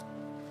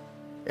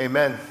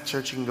Amen.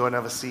 Church, you can go and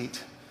have a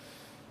seat.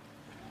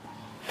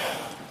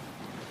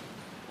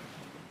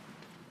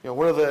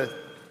 One of the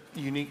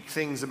unique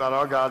things about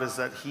our God is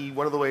that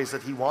one of the ways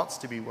that he wants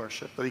to be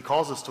worshiped, that he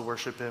calls us to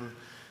worship him,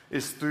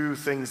 is through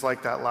things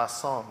like that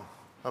last song.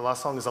 That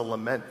last song is a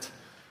lament.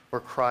 We're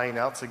crying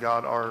out to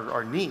God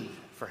our need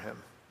for him,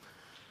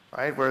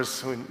 right?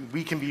 Whereas when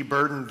we can be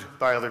burdened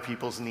by other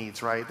people's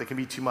needs, right? They can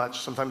be too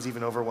much, sometimes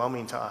even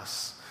overwhelming to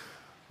us.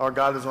 Our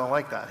God is not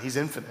like that. He's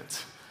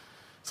infinite.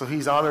 So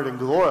he's honored and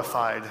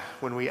glorified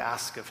when we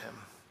ask of him,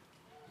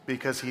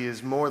 because he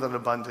is more than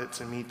abundant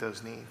to meet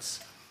those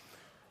needs.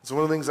 So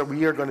one of the things that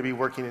we are going to be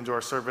working into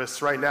our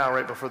service right now,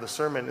 right before the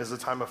sermon, is a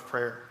time of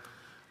prayer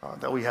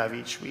that we have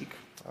each week.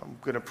 I'm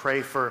going to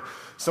pray for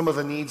some of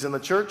the needs in the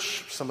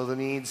church, some of the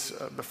needs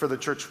for the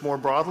church more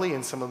broadly,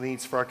 and some of the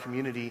needs for our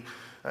community,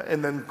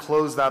 and then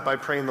close that by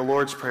praying the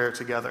Lord's Prayer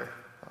together.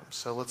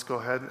 So let's go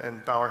ahead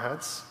and bow our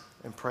heads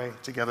and pray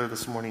together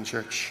this morning,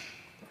 church.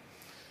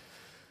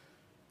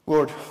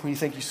 Lord, we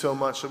thank you so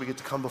much that we get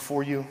to come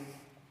before you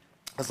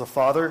as a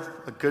father,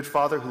 a good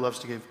father who loves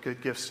to give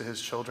good gifts to his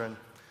children,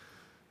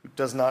 who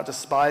does not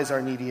despise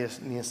our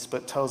neediness,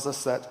 but tells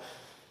us that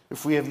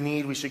if we have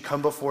need, we should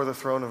come before the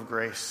throne of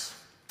grace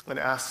and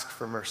ask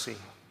for mercy,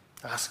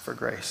 ask for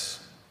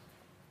grace.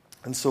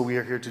 And so we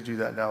are here to do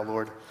that now,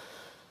 Lord.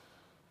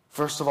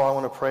 First of all, I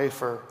want to pray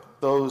for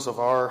those of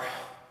our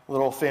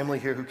little family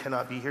here who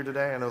cannot be here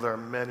today. I know there are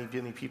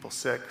many people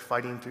sick,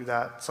 fighting through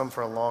that, some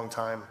for a long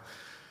time.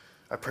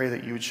 I pray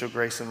that you would show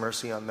grace and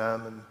mercy on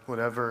them, and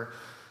whatever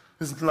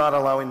is not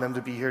allowing them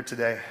to be here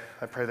today,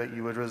 I pray that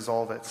you would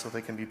resolve it so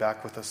they can be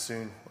back with us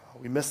soon.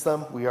 We miss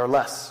them. We are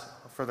less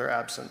for their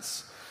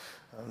absence.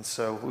 And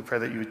so we pray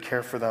that you would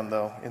care for them,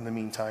 though, in the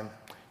meantime,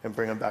 and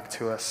bring them back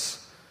to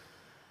us.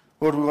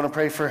 Lord, we want to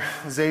pray for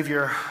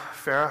Xavier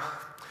Farah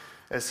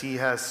as he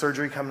has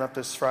surgery coming up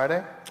this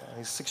Friday.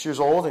 He's 6 years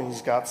old, and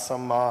he's got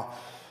some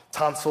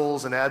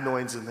tonsils and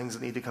adenoids and things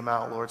that need to come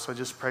out, Lord. So I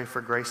just pray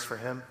for grace for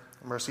him,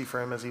 mercy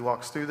for him as he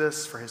walks through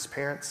this, for his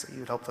parents, that you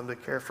would help them to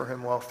care for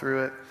him well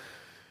through it,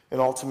 and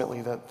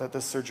ultimately that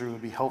this surgery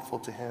would be helpful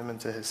to him and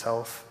to his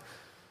health.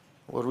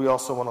 Lord, we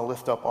also want to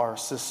lift up our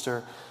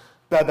sister,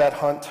 Babette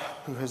Hunt,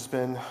 who has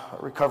been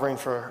recovering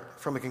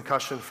from a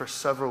concussion for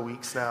several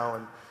weeks now,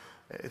 and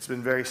it's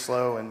been very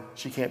slow, and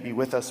she can't be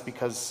with us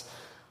because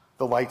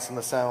the lights and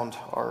the sound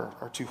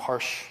are too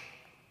harsh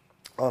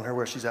on her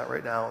where she's at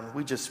right now. And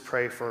we just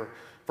pray for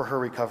her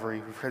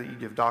recovery. We pray that you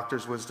give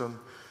doctors wisdom.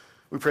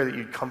 We pray that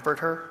you'd comfort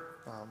her.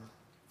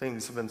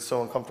 Things have been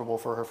so uncomfortable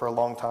for her for a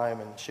long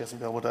time, and she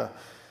hasn't been able to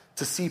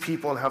see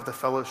people and have the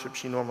fellowship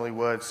she normally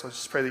would. So I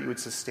just pray that you would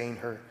sustain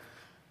her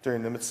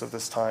during the midst of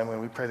this time,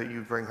 and we pray that you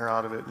would bring her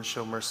out of it and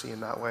show mercy in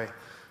that way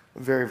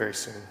very, very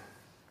soon.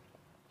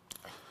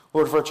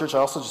 Lord, for our church, I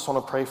also just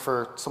want to pray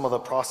for some of the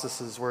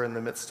processes we're in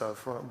the midst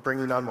of. We're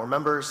bringing on more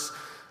members.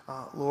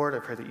 Lord, I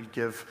pray that you'd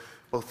give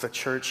both the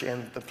church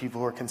and the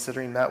people who are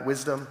considering that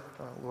wisdom,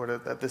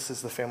 Lord, that this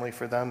is the family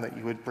for them, that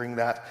you would bring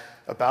that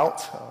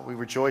about. We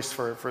rejoice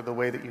for the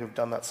way that you have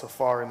done that so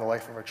far in the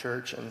life of our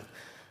church, and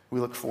we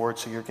look forward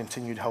to your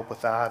continued help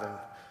with that. And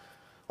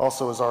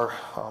also as our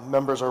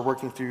members are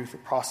working through the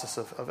process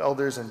of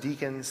elders and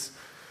deacons,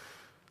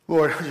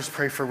 Lord, we just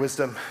pray for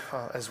wisdom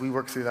as we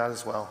work through that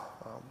as well.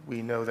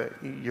 We know that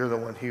you're the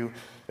one who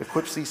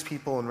equips these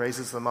people and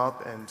raises them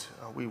up, and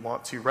we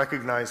want to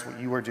recognize what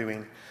you are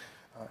doing,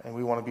 and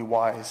we want to be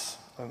wise.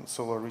 And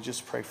so, Lord, we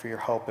just pray for your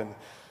help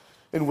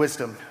and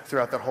wisdom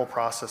throughout that whole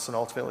process, and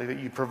ultimately that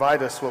you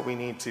provide us what we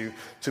need to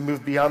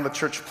move beyond the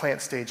church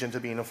plant stage into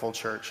being a full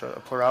church,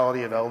 a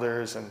plurality of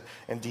elders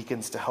and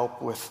deacons to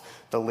help with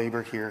the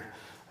labor here.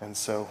 And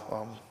so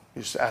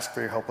we just ask for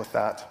your help with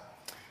that.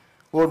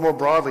 Lord, more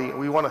broadly,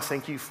 we want to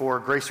thank you for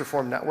Grace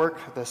Reformed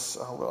Network, this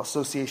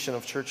association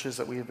of churches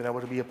that we have been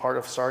able to be a part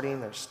of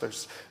starting.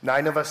 There's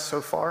 9 of us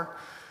so far.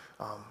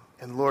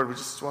 And Lord, we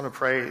just want to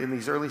pray in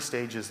these early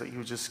stages that you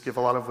would just give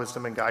a lot of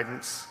wisdom and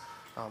guidance.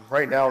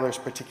 Right now, there's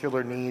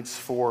particular needs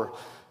for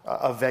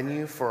a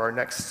venue for our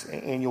next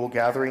annual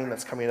gathering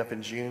that's coming up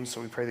in June,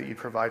 so we pray that you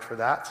provide for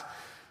that.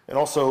 And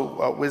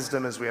also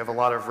wisdom, as we have a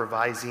lot of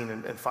revising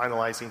and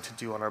finalizing to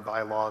do on our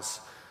bylaws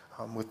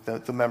with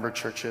the member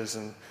churches,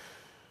 and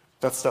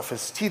that stuff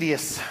is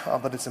tedious,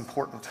 but it's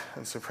important.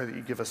 And so pray that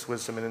you give us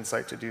wisdom and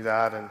insight to do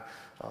that, and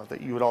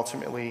that you would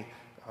ultimately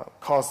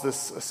cause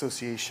this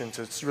association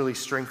to really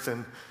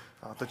strengthen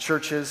the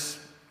churches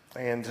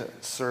and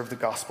serve the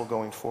gospel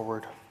going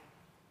forward.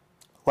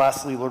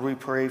 Lastly, Lord, we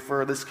pray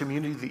for this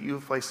community that you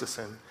have placed us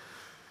in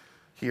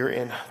here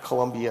in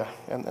Columbia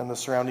and the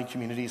surrounding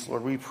communities.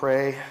 Lord, we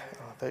pray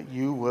that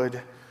you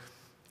would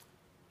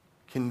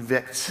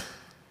convict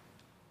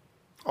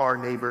our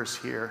neighbors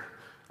here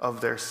of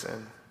their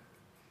sin.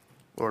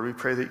 Lord, we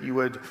pray that you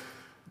would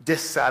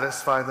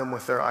dissatisfy them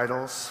with their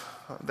idols,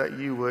 that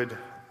you would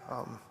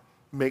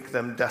make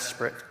them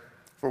desperate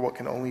for what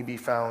can only be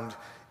found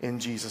in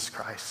Jesus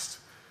Christ.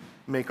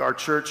 Make our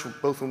church,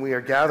 both when we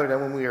are gathered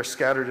and when we are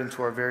scattered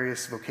into our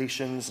various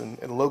vocations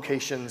and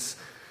locations,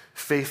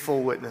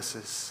 faithful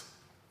witnesses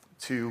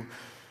to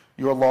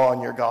your law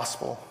and your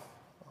gospel.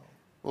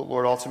 Well,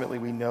 Lord, ultimately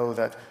we know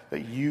that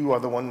you are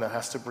the one that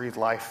has to breathe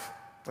life.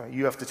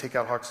 You have to take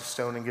out hearts of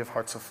stone and give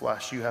hearts of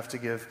flesh. You have to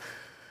give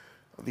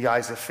the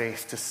eyes of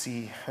faith to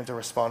see and to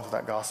respond to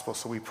that gospel.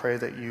 So we pray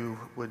that you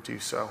would do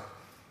so.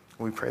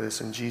 We pray this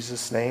in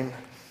Jesus' name.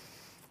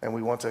 And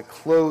we want to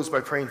close by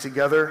praying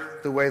together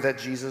the way that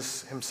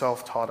Jesus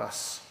himself taught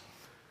us.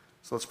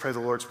 So let's pray the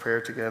Lord's Prayer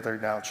together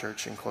now,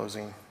 church, in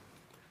closing.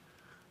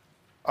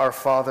 Our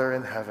Father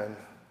in heaven,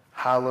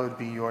 hallowed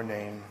be your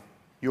name.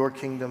 Your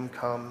kingdom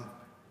come,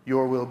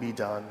 your will be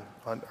done,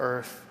 on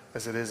earth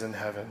as it is in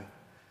heaven.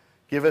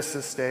 Give us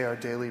this day our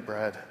daily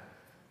bread,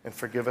 and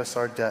forgive us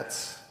our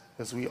debts,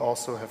 as we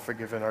also have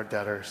forgiven our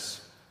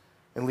debtors.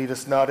 And lead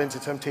us not into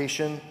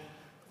temptation,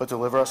 but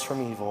deliver us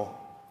from evil.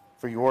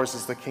 For yours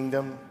is the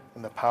kingdom,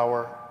 and the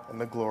power, and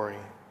the glory,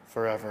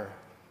 forever.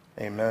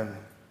 Amen.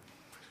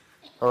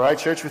 All right,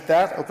 church, with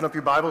that, open up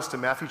your Bibles to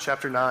Matthew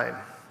chapter 9.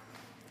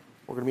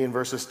 We're going to be in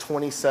verses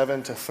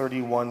 27 to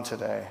 31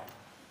 today.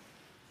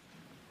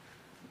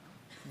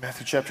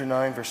 Matthew chapter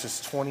 9, verses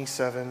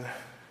 27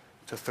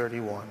 to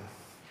 31.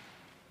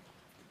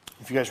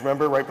 If you guys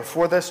remember, right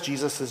before this,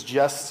 Jesus has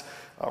just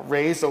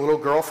raised a little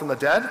girl from the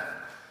dead.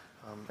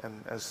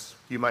 And as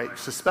you might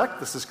suspect,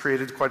 this has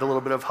created quite a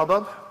little bit of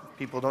hubbub.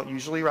 People don't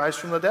usually rise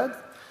from the dead.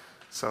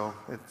 So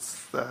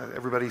it's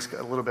everybody's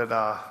a little bit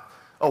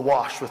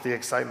awash with the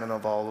excitement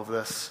of all of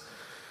this.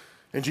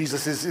 And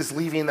Jesus is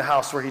leaving the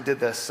house where he did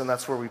this, and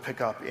that's where we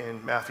pick up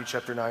in Matthew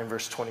chapter 9,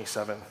 verse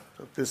 27.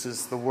 So this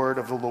is the word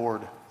of the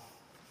Lord.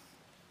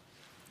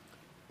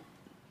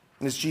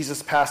 And as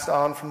Jesus passed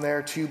on from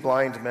there, 2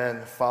 blind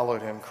men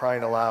followed him,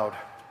 crying aloud,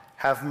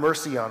 "Have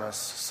mercy on us,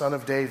 Son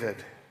of David."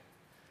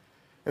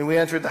 And when we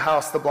entered the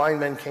house, the blind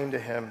men came to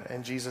him,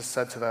 and Jesus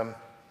said to them,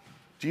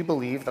 "Do you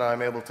believe that I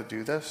am able to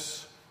do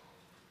this?"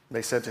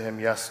 They said to him,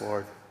 "Yes,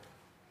 Lord."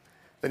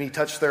 Then he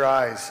touched their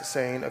eyes,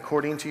 saying,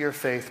 "According to your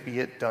faith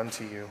be it done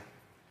to you."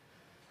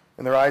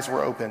 And their eyes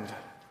were opened,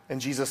 and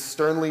Jesus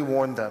sternly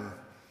warned them,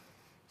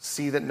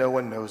 "See that no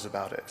one knows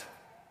about it."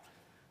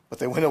 But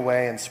they went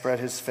away and spread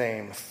his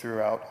fame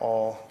throughout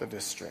all the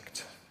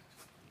district.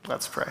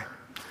 Let's pray.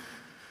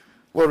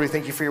 Lord, we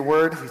thank you for your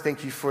word. We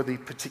thank you for the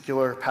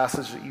particular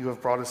passage that you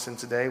have brought us in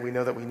today. We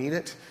know that we need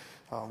it.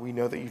 We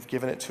know that you've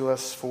given it to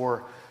us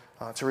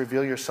to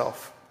reveal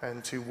yourself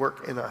and to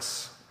work in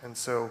us. And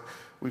so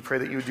we pray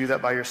that you would do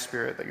that by your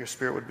Spirit, that your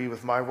Spirit would be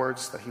with my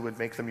words, that he would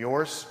make them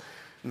yours,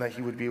 and that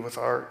he would be with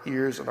our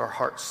ears and our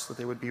hearts, that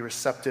they would be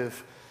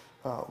receptive,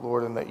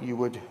 Lord, and that you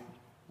would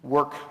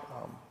work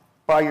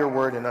by your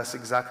word in us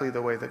exactly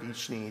the way that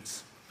each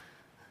needs.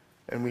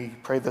 And we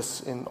pray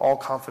this in all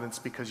confidence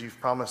because you've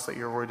promised that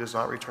your word does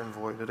not return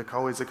void. It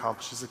always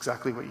accomplishes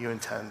exactly what you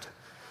intend.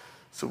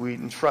 So we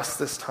entrust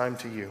this time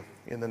to you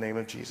in the name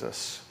of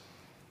Jesus.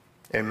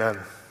 Amen.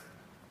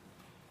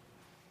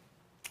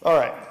 All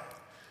right.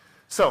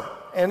 So,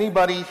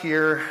 anybody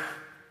here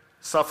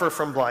suffer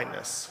from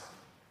blindness?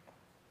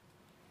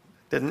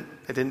 I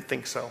didn't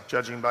think so,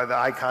 judging by the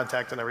eye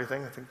contact and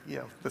everything. I think,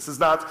 this is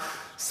not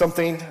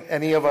something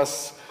any of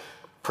us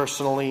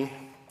personally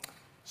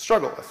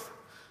struggle with.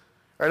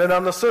 Right? And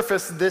on the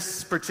surface,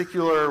 this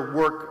particular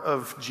work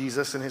of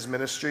Jesus and his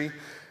ministry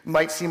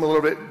might seem a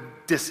little bit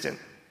distant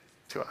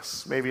to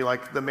us. Maybe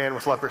like the man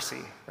with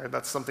leprosy. Right?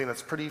 That's something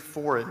that's pretty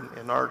foreign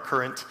in our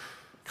current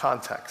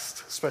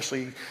context,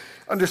 especially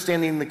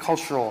understanding the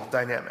cultural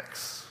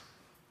dynamics.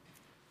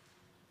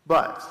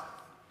 But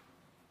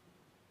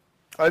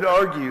I'd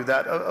argue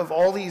that of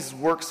all these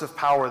works of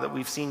power that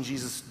we've seen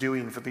Jesus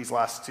doing for these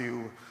last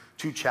two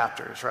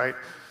chapters, right?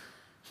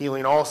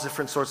 Healing all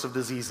different sorts of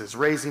diseases,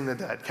 raising the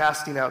dead,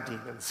 casting out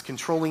demons,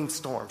 controlling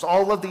storms,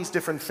 all of these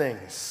different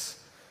things.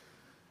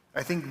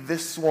 I think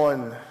this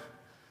one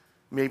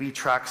maybe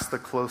tracks the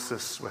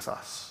closest with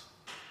us,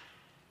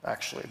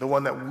 actually. The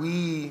one that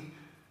we,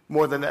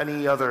 more than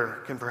any other,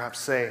 can perhaps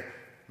say,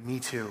 "Me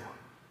too."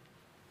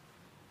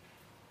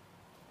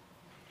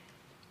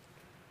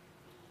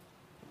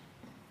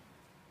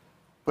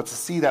 But to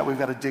see that, we've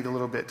got to dig a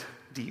little bit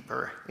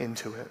deeper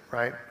into it,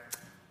 right?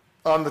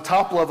 On the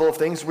top level of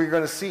things, we're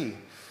going to see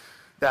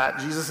that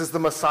Jesus is the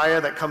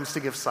Messiah that comes to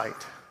give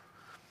sight.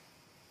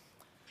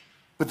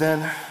 But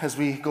then, as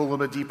we go a little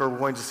bit deeper, we're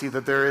going to see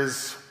that there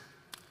is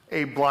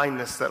a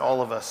blindness that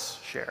all of us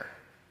share,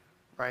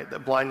 right?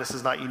 That blindness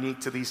is not unique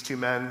to these 2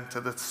 men,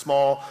 to the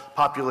small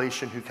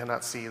population who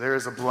cannot see. There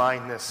is a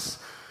blindness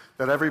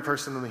that every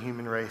person in the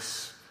human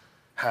race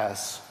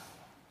has.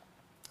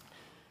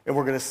 And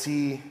we're going to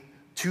see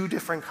 2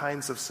 different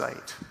kinds of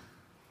sight.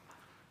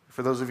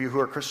 For those of you who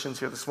are Christians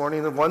here this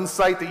morning, the one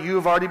sight that you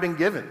have already been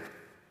given,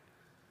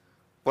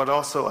 but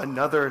also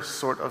another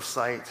sort of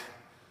sight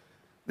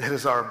that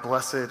is our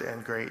blessed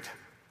and great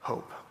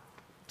hope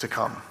to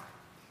come.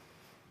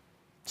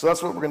 So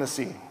that's what we're going to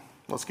see.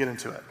 Let's get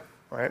into it,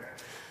 all right?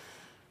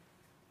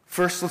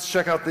 First, let's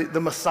check out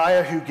the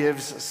Messiah who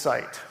gives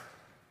sight.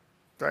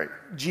 Right?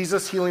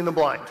 Jesus healing the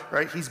blind,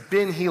 right? He's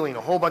been healing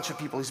a whole bunch of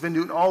people. He's been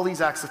doing all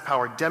these acts of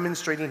power,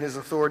 demonstrating his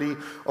authority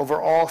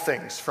over all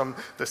things, from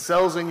the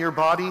cells in your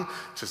body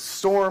to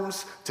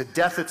storms to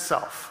death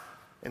itself.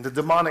 and the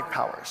demonic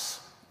powers.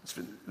 It's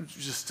been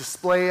just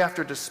display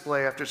after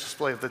display after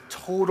display of the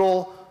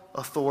total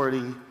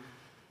authority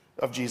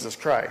of Jesus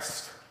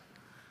Christ.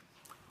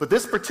 But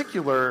this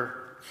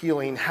particular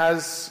healing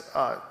has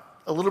a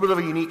little bit of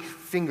a unique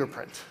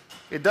fingerprint.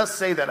 It does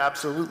say that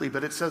absolutely,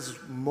 but it says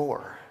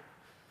more.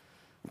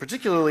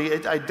 Particularly,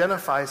 it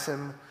identifies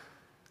him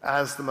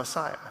as the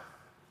Messiah.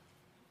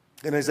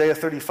 In Isaiah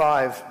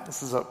 35,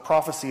 this is a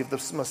prophecy of the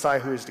Messiah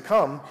who is to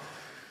come.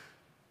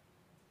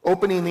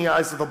 Opening the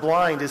eyes of the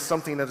blind is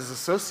something that is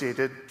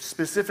associated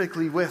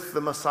specifically with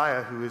the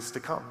Messiah who is to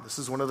come. This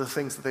is one of the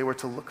things that they were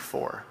to look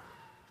for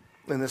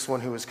in this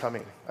one who is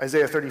coming.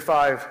 Isaiah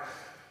 35,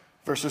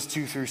 verses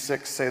 2 through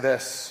 6 say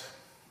this: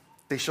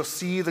 "They shall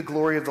see the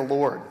glory of the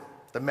Lord,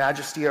 the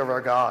majesty of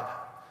our God.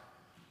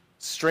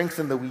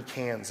 Strengthen the weak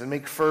hands and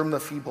make firm the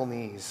feeble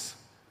knees.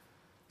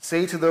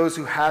 Say to those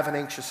who have an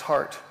anxious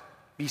heart,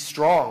 be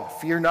strong,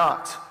 fear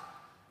not.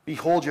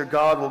 Behold, your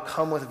God will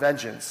come with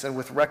vengeance and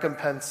with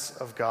recompense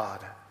of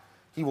God.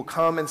 He will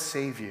come and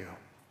save you.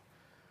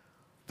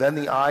 Then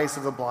the eyes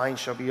of the blind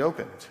shall be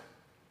opened,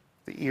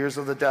 the ears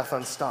of the deaf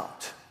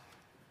unstopped.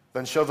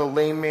 Then shall the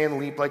lame man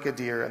leap like a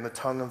deer, and the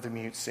tongue of the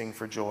mute sing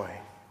for joy."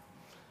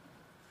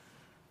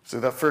 So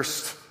that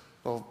first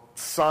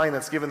sign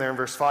that's given there in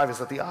verse 5 is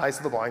that the eyes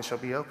of the blind shall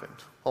be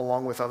opened,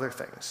 along with other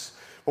things.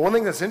 But one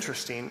thing that's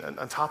interesting,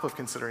 on top of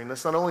considering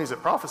this, not only is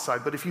it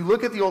prophesied, but if you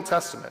look at the Old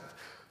Testament,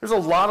 there's a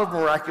lot of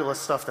miraculous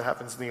stuff that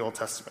happens in the Old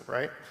Testament,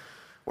 right?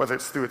 Whether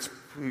it's through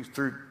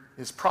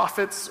his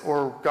prophets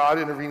or God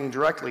intervening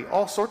directly,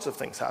 all sorts of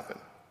things happen.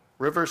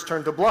 Rivers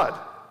turn to blood.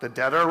 The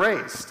dead are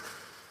raised,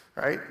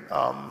 right?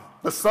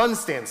 The sun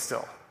stands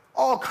still.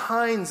 All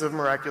kinds of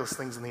miraculous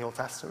things in the Old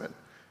Testament.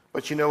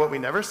 But you know what we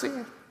never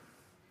see?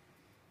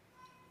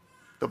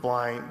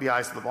 The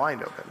eyes of the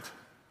blind opened.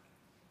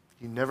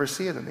 You never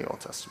see it in the Old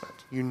Testament.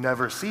 You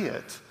never see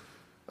it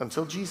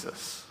until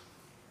Jesus.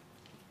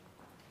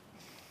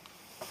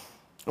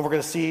 And we're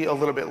going to see a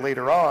little bit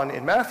later on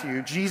in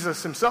Matthew,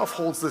 Jesus himself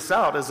holds this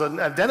out as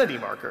an identity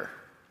marker,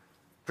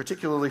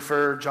 particularly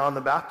for John the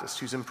Baptist,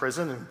 who's in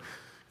prison and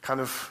kind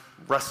of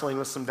wrestling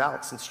with some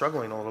doubts and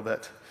struggling a little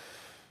bit.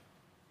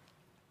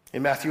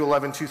 In Matthew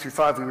 11, 2 through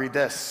 5, we read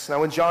this: "Now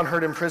when John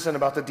heard in prison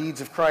about the deeds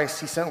of Christ,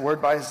 he sent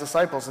word by his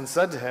disciples and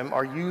said to him,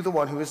 'Are you the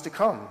one who is to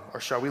come, or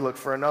shall we look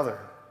for another?'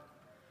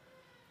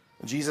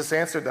 And Jesus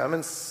answered them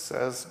and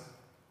says,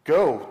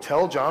 'Go,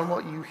 tell John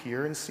what you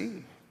hear and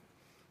see.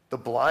 The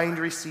blind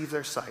receive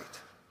their sight.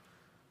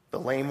 The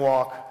lame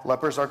walk,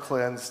 lepers are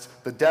cleansed,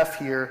 the deaf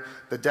hear,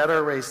 the dead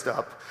are raised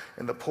up,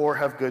 and the poor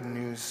have good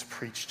news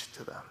preached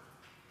to them.'"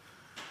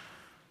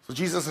 So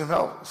Jesus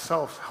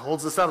himself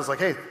holds this out as like,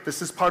 hey,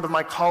 this is part of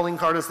my calling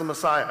card as the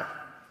Messiah.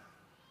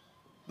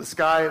 This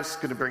guy is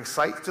going to bring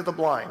sight to the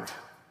blind.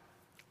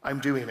 I'm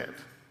doing it.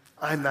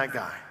 I'm that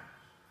guy.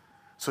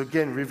 So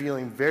again,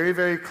 revealing very,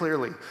 very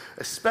clearly,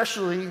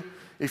 especially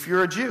if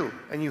you're a Jew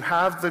and you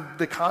have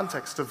the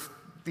context of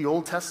the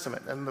Old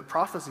Testament and the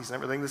prophecies and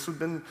everything, this would have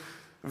been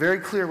very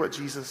clear what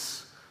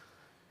Jesus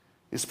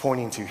is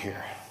pointing to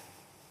here.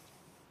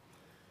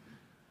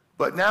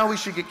 But now we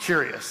should get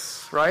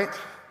curious, right?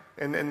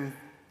 And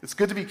it's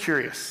good to be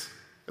curious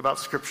about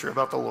Scripture,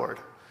 about the Lord,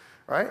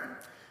 right?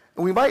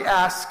 And we might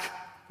ask,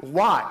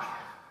 why?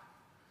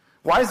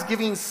 Why is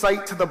giving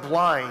sight to the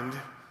blind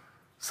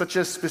such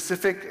a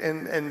specific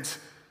and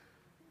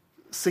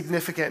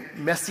significant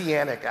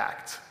messianic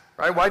act,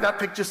 right? Why not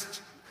pick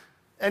just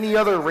any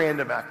other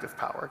random act of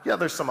power? Yeah,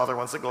 there's some other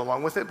ones that go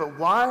along with it, but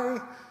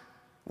why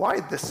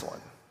this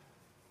one?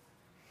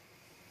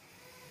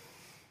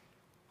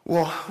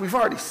 Well, we've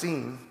already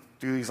seen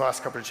through these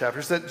last couple of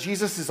chapters that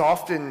Jesus is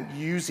often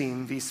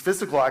using these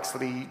physical acts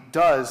that he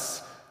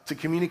does to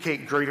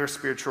communicate greater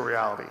spiritual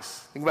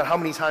realities. Think about how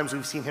many times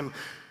we've seen him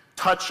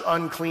touch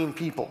unclean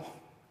people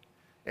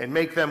and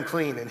make them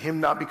clean and him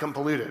not become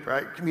polluted,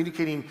 right?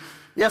 Communicating,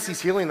 yes,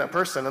 he's healing that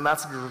person, and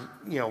that's,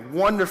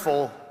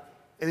 wonderful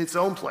in its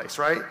own place,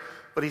 right?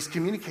 But he's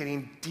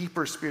communicating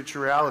deeper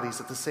spiritual realities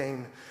at the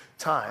same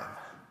time.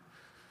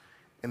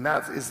 And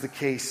that is the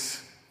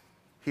case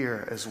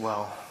here as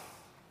well.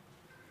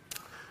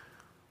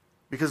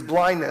 Because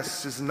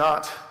blindness is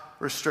not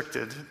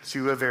restricted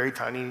to a very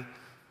tiny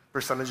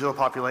percentage of the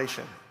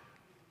population.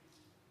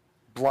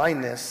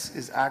 Blindness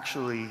is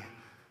actually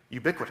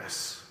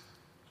ubiquitous.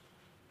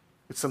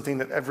 It's something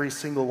that every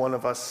single one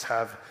of us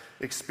have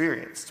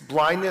experienced.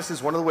 Blindness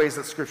is one of the ways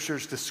that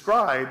Scriptures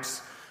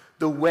describes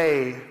the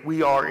way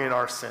we are in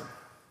our sin.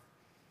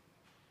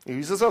 It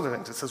uses other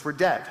things. It says we're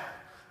dead.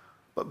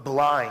 But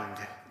blind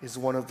is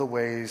one of the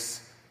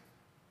ways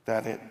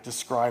that it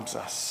describes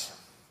us.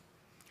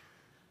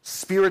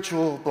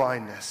 Spiritual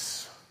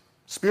blindness.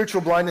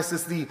 Spiritual blindness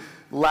is the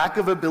lack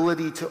of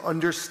ability to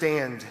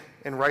understand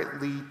and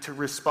rightly to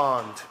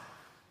respond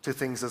to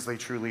things as they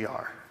truly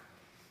are.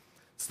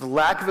 It's the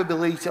lack of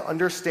ability to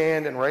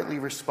understand and rightly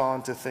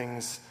respond to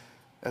things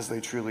as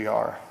they truly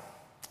are.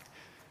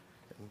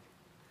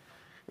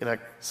 In a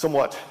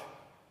somewhat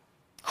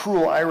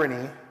cruel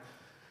irony,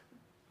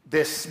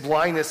 this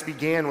blindness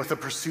began with a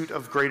pursuit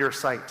of greater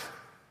sight.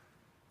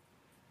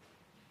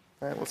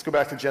 All right, let's go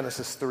back to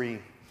Genesis 3.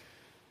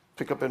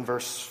 Pick up in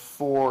verse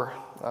 4.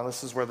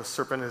 This is where the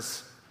serpent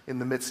is in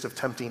the midst of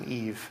tempting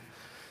Eve.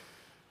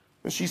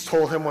 And she's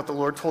told him what the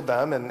Lord told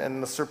them,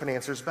 and the serpent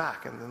answers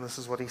back. And then this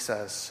is what he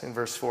says in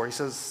verse 4. He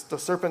says, the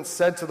serpent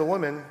said to the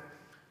woman,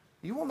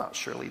 "You will not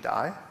surely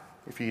die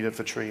if you eat of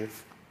the tree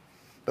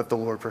that the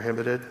Lord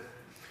prohibited."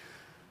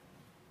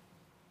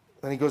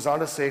 Then he goes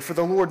on to say, "For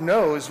the Lord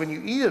knows when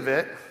you eat of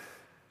it,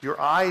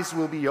 your eyes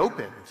will be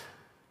opened,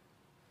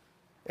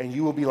 and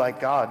you will be like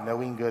God,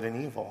 knowing good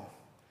and evil."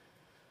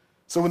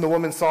 So when the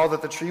woman saw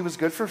that the tree was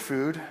good for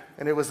food,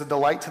 and it was a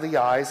delight to the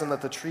eyes, and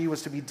that the tree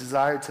was to be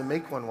desired to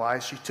make one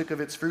wise, she took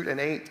of its fruit and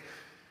ate.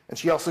 And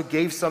she also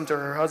gave some to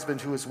her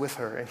husband who was with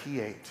her, and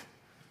he ate.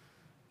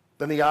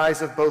 Then the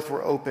eyes of both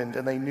were opened,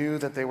 and they knew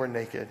that they were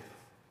naked.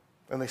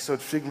 And they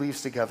sewed fig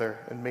leaves together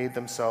and made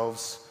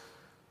themselves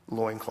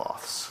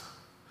loincloths.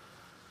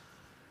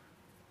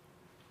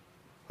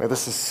 Now,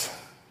 this is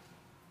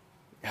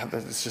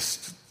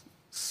just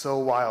so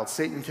wild.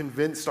 Satan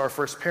convinced our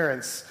first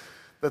parents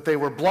that they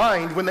were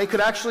blind when they could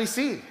actually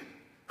see.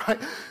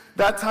 Right?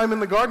 That time in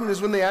the garden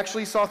is when they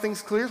actually saw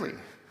things clearly.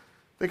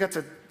 They got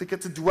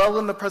to dwell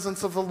in the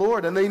presence of the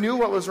Lord, and they knew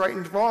what was right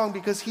and wrong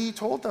because he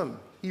told them.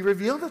 He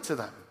revealed it to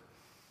them.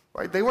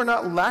 Right? They were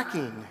not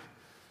lacking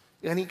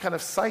any kind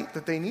of sight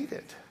that they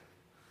needed.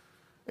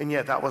 And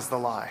yet that was the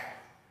lie.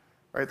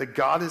 Right? That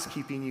God is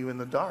keeping you in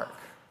the dark.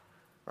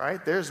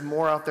 Right? There's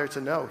more out there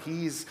to know.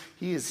 He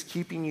is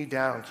keeping you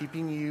down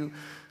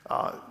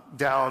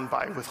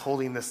by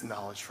withholding this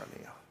knowledge from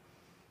you.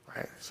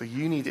 Right? So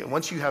you need it.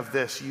 Once you have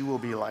this, you will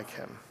be like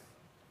him.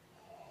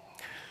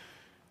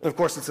 And of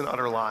course, it's an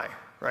utter lie,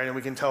 right? And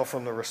we can tell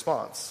from the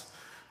response.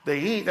 They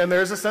eat, and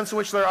there's a sense in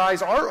which their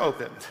eyes are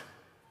opened,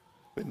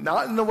 but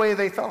not in the way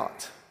they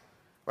thought.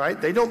 Right?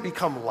 They don't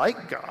become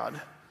like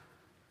God.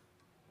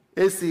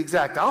 It's the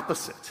exact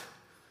opposite.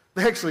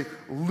 They actually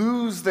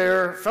lose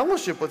their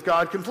fellowship with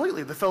God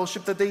completely, the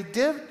fellowship that they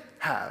did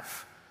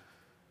have.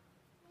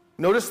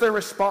 Notice their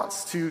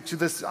response to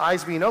this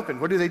eyes being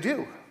opened. What do?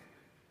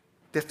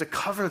 They have to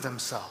cover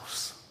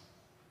themselves.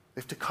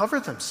 They have to cover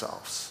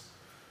themselves.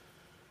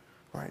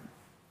 Right?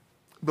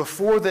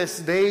 Before this,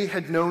 they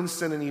had known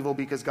sin and evil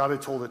because God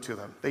had told it to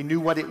them. They knew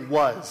what it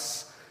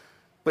was.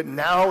 But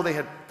now they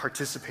had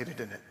participated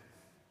in it.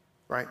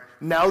 Right?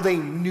 Now they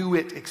knew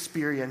it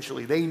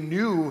experientially. They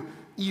knew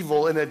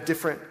evil in a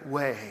different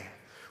way.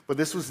 But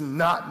this was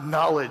not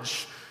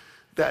knowledge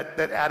that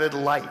added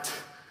light.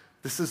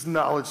 This is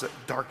knowledge that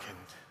darkened.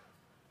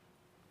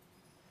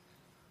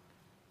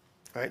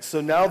 Right? So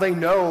now they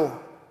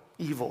know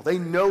evil. They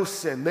know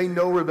sin. They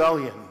know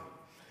rebellion.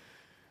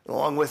 And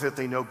along with it,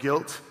 they know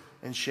guilt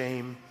and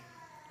shame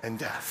and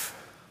death.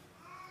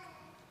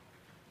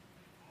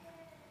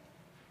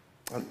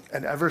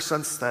 And ever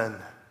since then,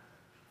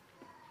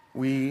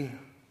 we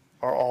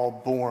are all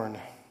born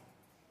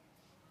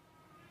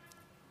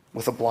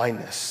with a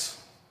blindness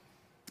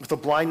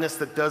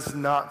that does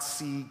not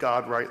see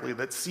God rightly,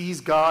 that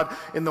sees God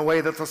in the way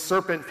that the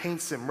serpent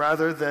paints him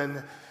rather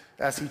than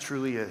as he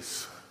truly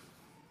is.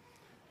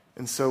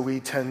 And so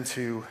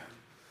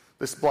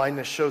this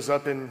blindness shows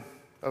up in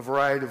a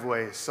variety of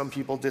ways. Some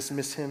people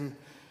dismiss him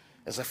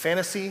as a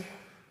fantasy.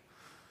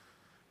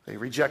 They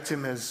reject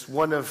him as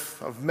one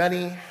of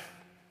many.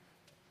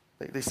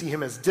 They see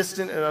him as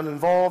distant and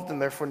uninvolved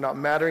and therefore not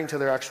mattering to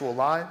their actual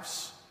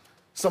lives.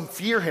 Some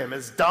fear him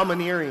as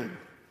domineering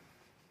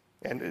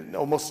and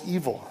almost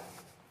evil.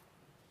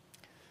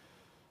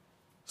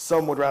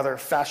 Some would rather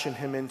fashion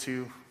him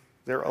into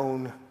their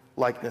own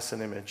likeness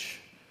and image.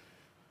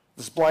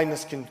 This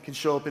blindness can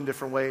show up in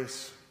different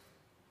ways,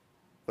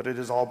 but it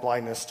is all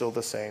blindness still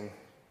the same.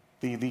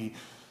 The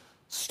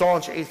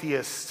staunch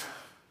atheist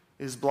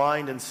is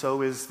blind, and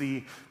so is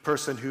the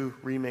person who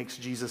remakes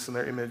Jesus in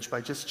their image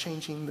by just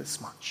changing this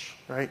much,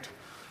 right?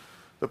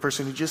 The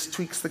person who just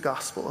tweaks the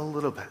gospel a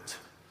little bit.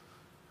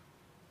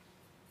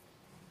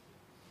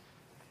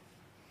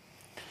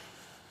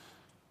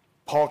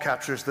 Paul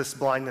captures this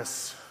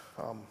blindness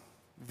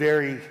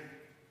very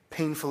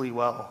painfully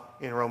well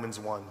in Romans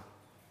 1.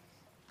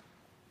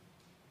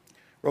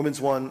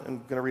 Romans 1, I'm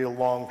going to read a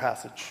long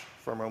passage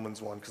from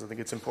Romans 1 because I think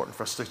it's important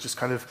for us to just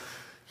kind of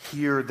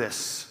hear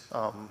this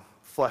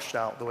fleshed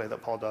out the way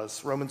that Paul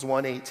does. Romans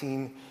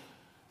 1:18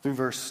 through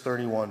verse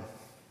 31.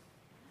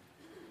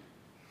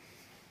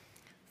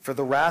 For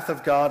the wrath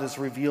of God is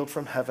revealed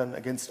from heaven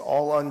against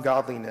all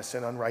ungodliness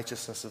and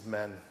unrighteousness of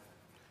men,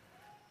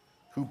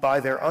 who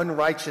by their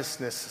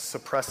unrighteousness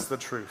suppress the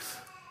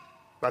truth.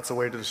 That's a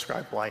way to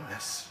describe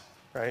blindness,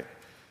 right?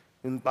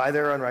 And by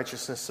their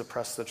unrighteousness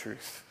suppress the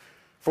truth.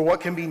 For what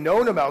can be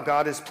known about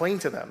God is plain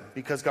to them,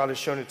 because God has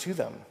shown it to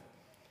them.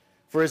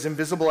 For his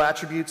invisible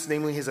attributes,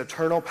 namely his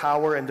eternal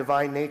power and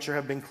divine nature,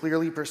 have been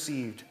clearly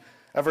perceived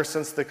ever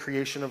since the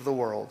creation of the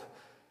world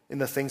in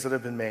the things that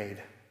have been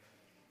made.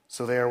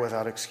 So they are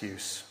without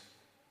excuse.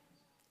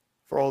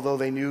 For although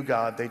they knew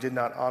God, they did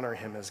not honor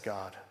him as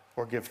God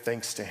or give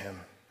thanks to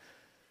him.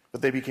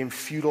 But they became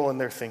futile in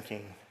their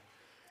thinking,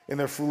 and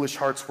their foolish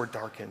hearts were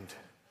darkened.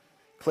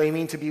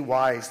 Claiming to be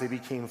wise, they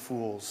became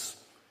fools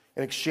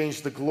and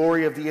exchanged the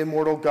glory of the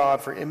immortal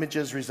God for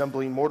images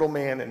resembling mortal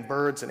man and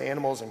birds and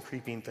animals and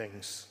creeping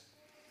things.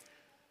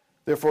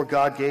 Therefore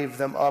God gave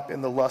them up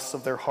in the lusts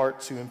of their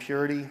heart to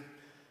impurity,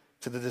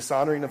 to the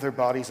dishonoring of their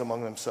bodies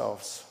among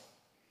themselves,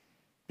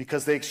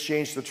 because they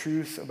exchanged the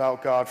truth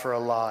about God for a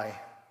lie,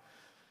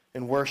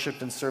 and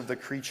worshipped and served the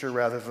creature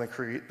rather than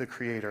the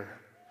Creator,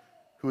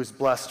 who is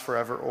blessed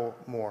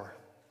forevermore.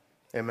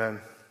 Amen.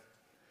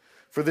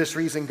 For this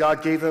reason,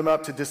 God gave them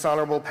up to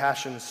dishonorable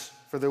passions,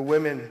 for their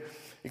women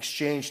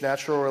exchanged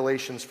natural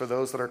relations for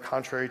those that are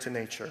contrary to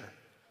nature.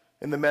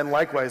 And the men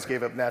likewise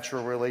gave up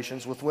natural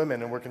relations with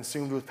women and were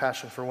consumed with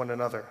passion for one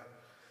another,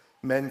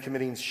 men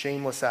committing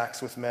shameless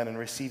acts with men and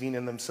receiving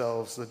in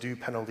themselves the due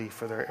penalty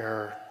for their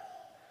error.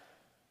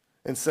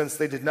 And since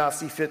they did not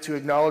see fit to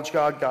acknowledge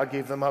God, God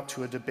gave them up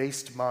to a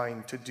debased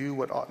mind to do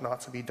what ought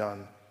not to be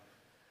done.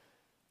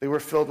 They were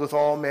filled with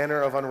all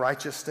manner of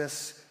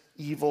unrighteousness,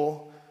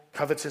 evil,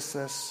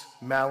 covetousness,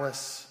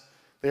 malice.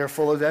 They are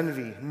full of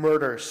envy,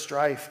 murder,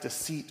 strife,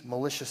 deceit,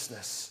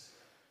 maliciousness.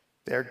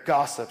 They are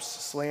gossips,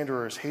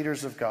 slanderers,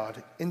 haters of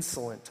God,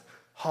 insolent,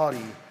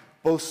 haughty,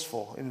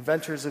 boastful,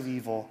 inventors of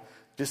evil,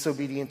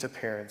 disobedient to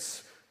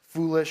parents,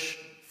 foolish,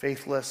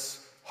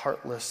 faithless,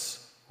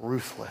 heartless,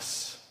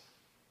 ruthless.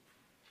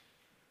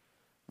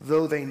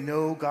 Though they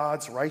know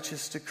God's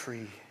righteous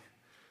decree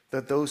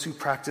that those who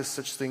practice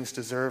such things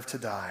deserve to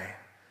die,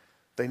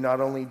 they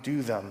not only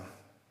do them,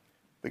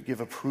 but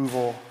give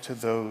approval to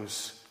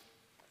those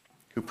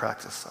who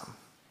practice them.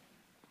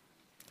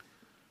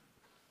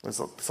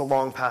 It's a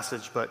long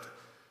passage, but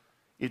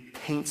it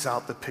paints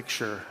out the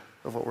picture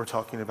of what we're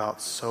talking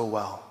about so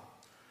well.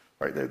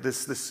 Right?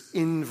 This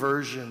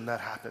inversion that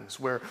happens,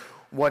 where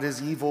what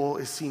is evil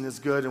is seen as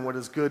good and what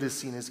is good is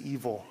seen as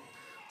evil.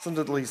 Some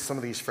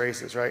of these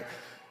phrases, right?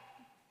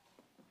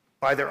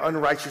 By their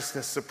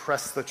unrighteousness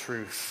suppress the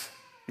truth,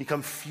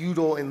 become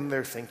futile in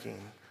their thinking.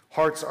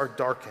 Hearts are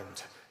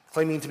darkened.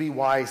 Claiming to be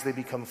wise, they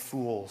become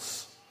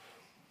fools.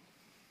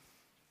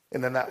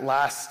 And then that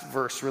last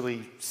verse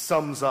really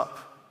sums up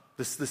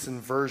this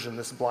inversion,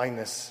 this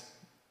blindness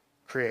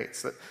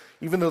creates. That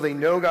even though they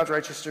know God's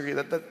righteous decree,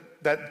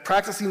 that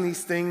practicing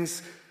these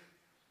things,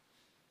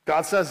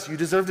 God says, you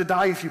deserve to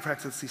die if you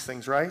practice these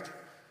things, right?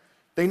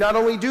 They not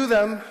only do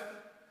them,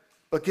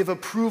 but give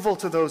approval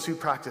to those who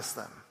practice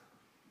them.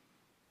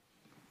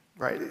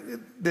 Right?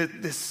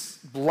 This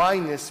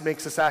blindness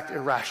makes us act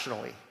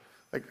irrationally.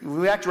 Like, when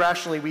we act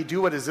rationally, we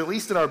do what is at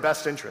least in our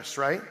best interest,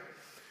 right?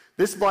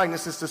 This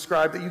blindness is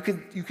described that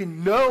you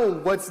can know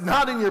what's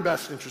not in your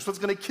best interest, what's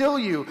going to kill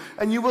you,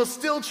 and you will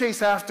still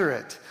chase after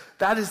it.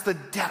 That is the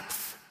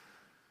depth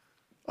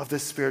of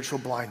this spiritual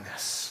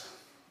blindness.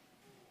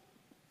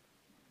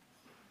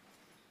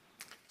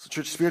 So,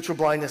 church, spiritual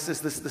blindness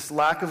is this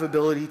lack of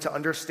ability to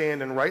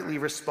understand and rightly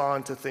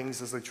respond to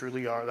things as they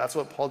truly are. That's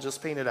what Paul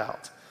just painted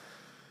out.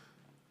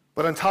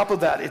 But on top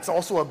of that, it's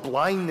also a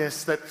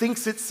blindness that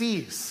thinks it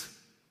sees.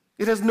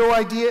 It has no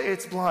idea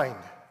it's blind,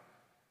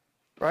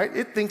 right?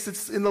 It thinks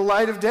it's in the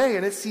light of day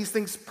and it sees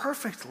things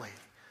perfectly.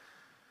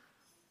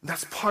 And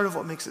that's part of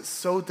what makes it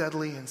so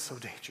deadly and so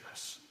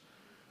dangerous,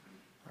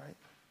 right?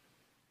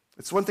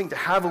 It's one thing to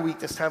have a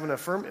weakness, to have an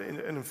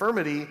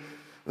infirmity, and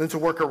then to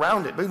work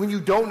around it. But when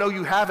you don't know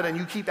you have it and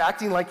you keep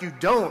acting like you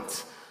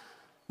don't,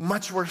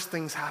 much worse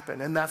things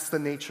happen, and that's the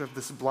nature of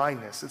this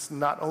blindness. It's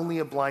not only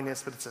a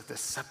blindness, but it's a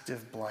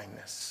deceptive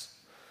blindness.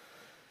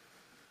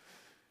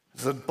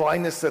 It's a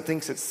blindness that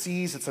thinks it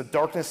sees. It's a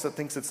darkness that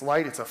thinks it's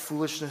light. It's a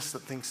foolishness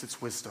that thinks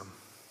it's wisdom.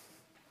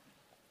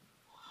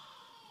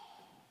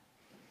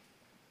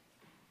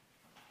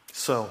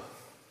 So,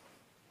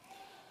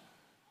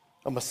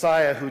 a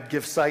Messiah who'd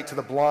give sight to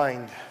the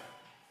blind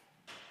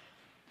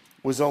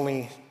was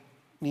only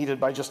needed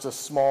by just a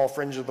small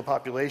fringe of the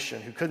population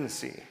who couldn't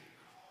see.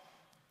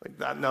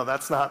 No,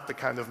 that's not the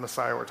kind of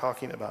Messiah we're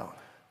talking about,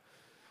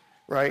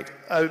 right?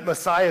 A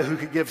Messiah who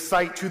could give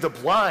sight to the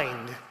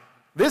blind,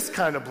 this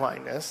kind of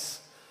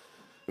blindness,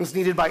 was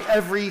needed by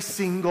every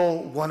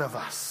single one of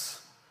us,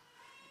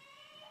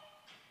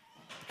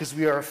 because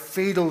we are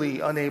fatally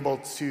unable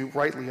to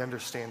rightly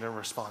understand and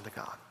respond to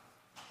God.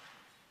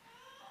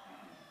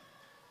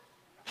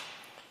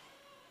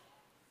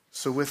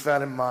 So with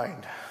that in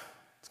mind,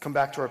 let's come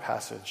back to our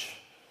passage.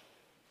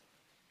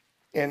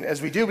 And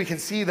as we do, we can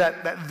see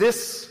that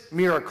this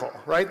miracle,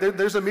 right?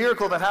 There's a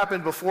miracle that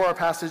happened before our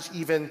passage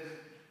even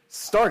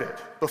started.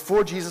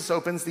 Before Jesus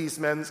opens these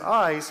men's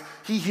eyes,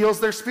 he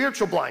heals their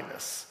spiritual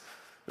blindness.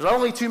 There's not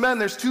only two men,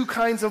 there's two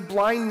kinds of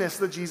blindness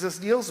that Jesus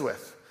deals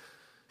with.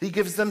 He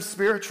gives them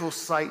spiritual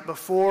sight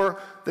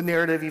before the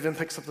narrative even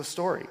picks up the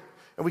story.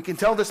 And we can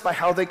tell this by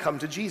how they come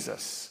to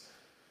Jesus.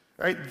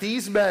 Right?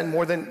 These men,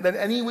 more than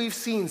any we've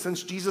seen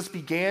since Jesus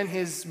began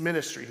his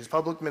ministry, his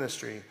public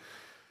ministry,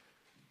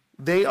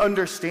 they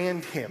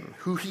understand him,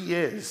 who he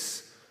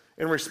is,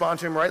 and respond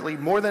to him rightly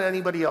more than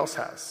anybody else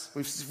has.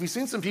 We've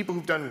seen some people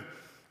who've done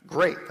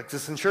great. Like the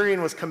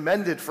centurion was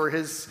commended for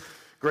his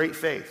great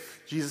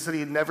faith. Jesus said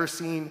he had never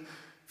seen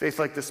faith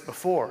like this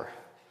before.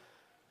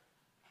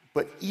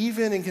 But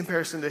even in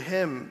comparison to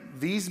him,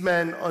 these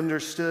men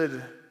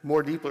understood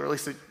more deeply, or at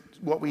least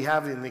what we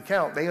have in the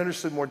account, they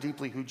understood more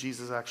deeply who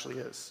Jesus actually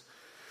is.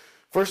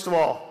 First of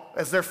all,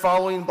 as they're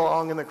following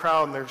along in the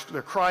crowd, and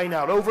they're crying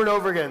out over and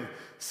over again,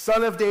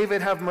 "Son of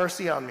David, have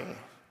mercy on me."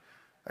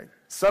 Right?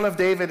 Son of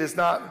David is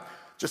not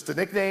just a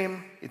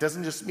nickname. It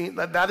doesn't just mean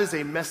that is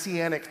a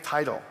messianic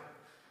title.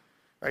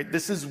 Right?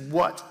 This is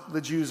what the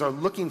Jews are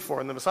looking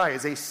for in the Messiah,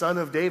 is a son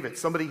of David,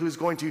 somebody who's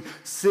going to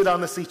sit on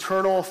this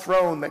eternal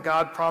throne that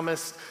God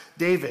promised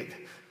David.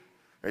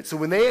 Right? So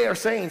when they are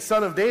saying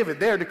son of David,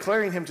 they are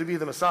declaring him to be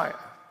the Messiah.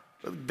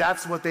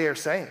 That's what they are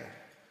saying.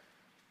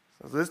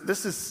 So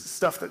this is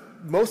stuff that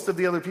most of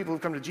the other people who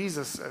come to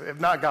Jesus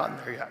have not gotten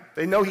there yet.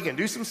 They know he can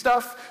do some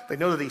stuff. They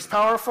know that he's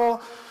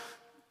powerful,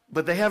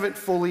 but they haven't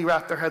fully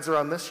wrapped their heads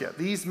around this yet.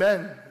 These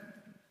men,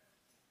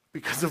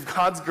 because of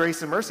God's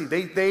grace and mercy,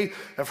 they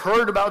have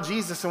heard about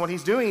Jesus and what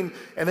he's doing,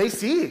 and they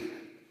see,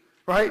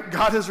 right?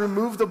 God has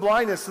removed the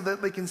blindness so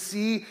that they can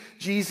see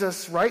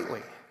Jesus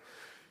rightly.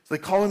 So they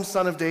call him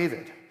Son of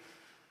David.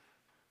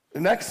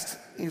 Next,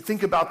 you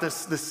think about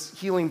this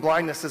healing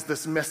blindness as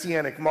this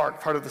messianic mark,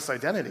 part of this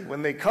identity.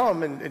 When they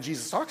come and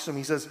Jesus talks to them,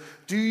 he says,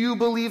 "Do you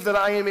believe that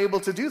I am able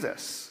to do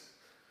this?"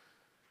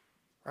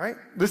 Right?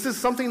 This is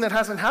something that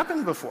hasn't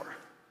happened before.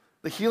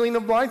 The healing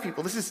of blind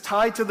people. This is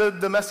tied to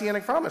the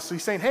messianic promise. So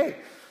he's saying, hey,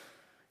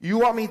 you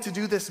want me to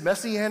do this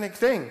messianic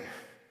thing.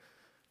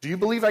 Do you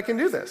believe I can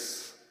do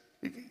this?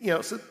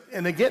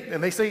 And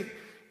they say,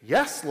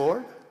 yes,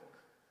 Lord.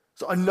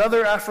 So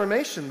another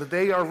affirmation that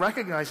they are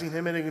recognizing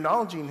him and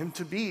acknowledging him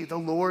to be the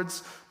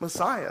Lord's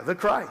Messiah, the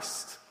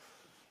Christ.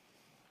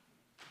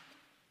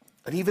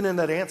 And even in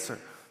that answer,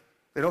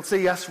 they don't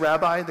say yes,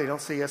 Rabbi. They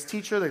don't say yes,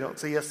 teacher. They don't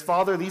say yes,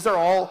 Father. These are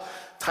all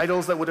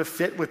titles that would have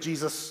fit with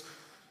Jesus,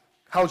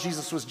 how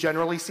Jesus was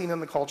generally seen in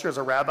the culture as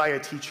a rabbi, a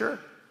teacher.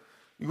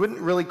 You wouldn't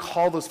really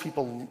call those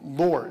people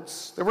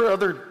lords. There were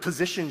other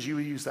positions you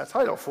would use that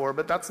title for,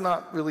 but that's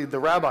not really the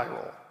rabbi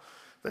role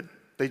that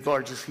they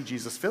largely see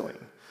Jesus filling.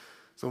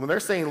 So when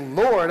they're saying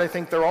Lord, I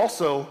think they're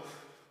also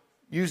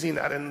using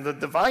that in the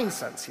divine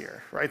sense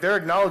here, right? They're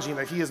acknowledging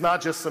that he is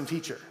not just some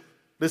teacher.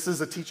 This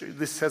is a teacher.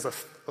 This has a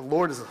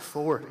Lord is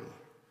authority.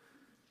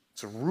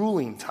 It's a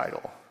ruling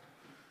title.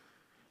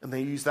 And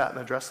they use that in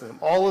addressing them.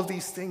 All of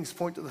these things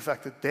point to the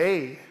fact that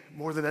they,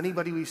 more than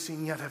anybody we've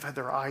seen yet, have had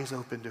their eyes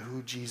open to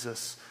who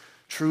Jesus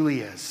truly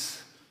is.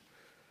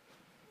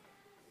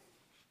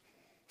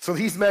 So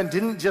these men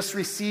didn't just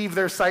receive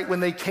their sight when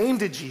they came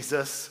to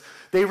Jesus.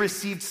 They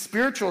received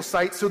spiritual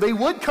sight so they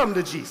would come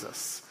to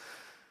Jesus.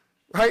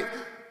 Right?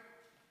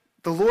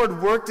 The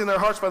Lord worked in their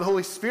hearts by the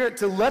Holy Spirit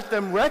to let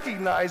them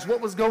recognize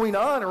what was going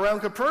on around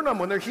Capernaum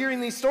when they're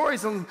hearing these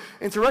stories and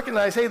to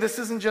recognize, hey, this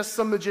isn't just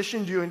some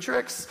magician doing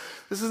tricks.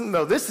 This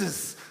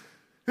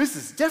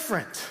is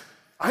different.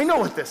 I know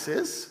what this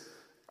is.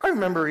 I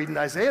remember reading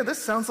Isaiah.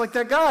 This sounds like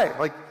that guy.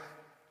 Like,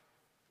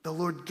 the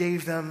Lord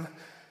gave them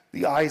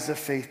the eyes of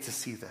faith to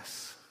see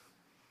this.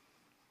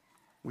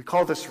 We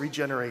call this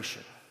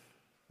regeneration.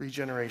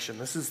 Regeneration.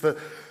 This is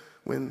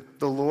when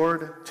the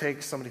Lord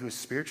takes somebody who is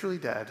spiritually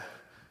dead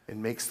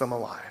and makes them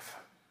alive.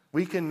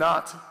 We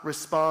cannot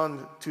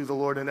respond to the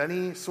Lord in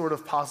any sort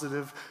of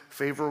positive,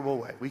 favorable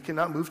way. We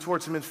cannot move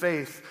towards him in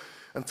faith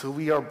until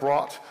we are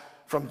brought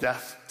from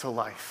death to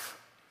life.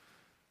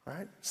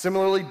 Right?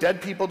 Similarly,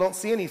 dead people don't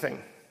see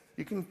anything.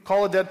 You can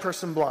call a dead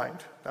person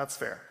blind. That's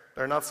fair.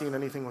 They're not seeing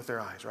anything with their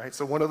eyes, right?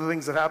 So one of the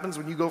things that happens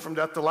when you go from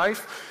death to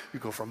life, you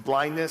go from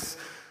blindness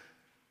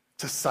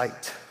to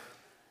sight.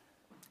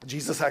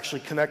 Jesus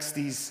actually connects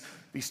these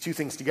two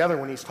things together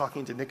when he's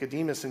talking to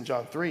Nicodemus in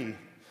John 3.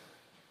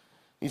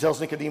 He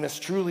tells Nicodemus,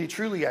 truly,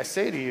 truly, I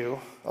say to you,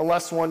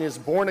 unless one is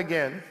born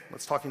again,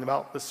 that's talking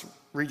about this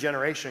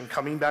regeneration,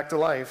 coming back to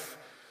life,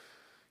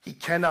 he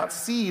cannot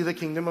see the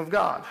kingdom of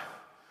God.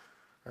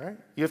 Right?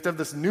 You have to have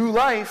this new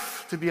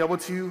life to be able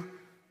to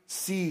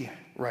see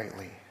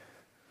rightly.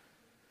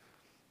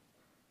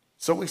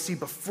 So we see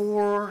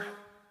before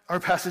our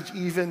passage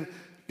even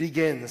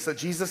begins that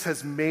Jesus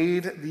has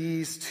made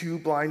these two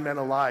blind men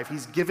alive.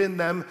 He's given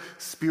them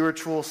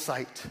spiritual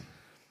sight.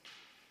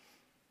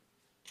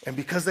 And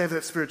because they have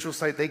that spiritual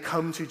sight, they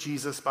come to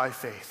Jesus by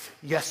faith.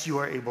 Yes, you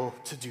are able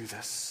to do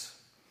this.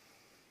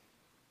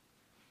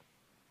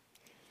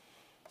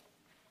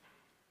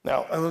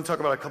 Now, I want to talk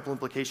about a couple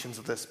implications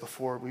of this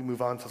before we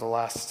move on to the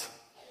last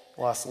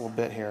little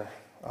bit here.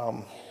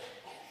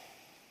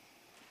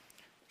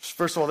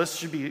 First of all, this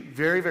should be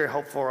very, very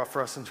helpful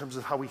for us in terms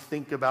of how we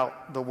think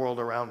about the world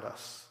around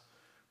us,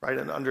 right,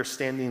 and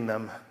understanding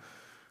them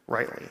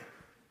rightly.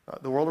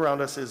 The world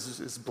around us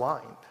is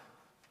blind.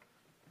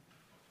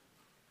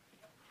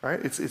 Right?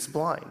 It's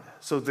blind.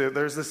 So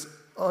there's this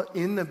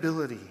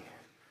inability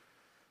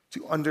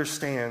to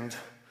understand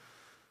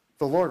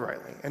the Lord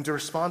rightly and to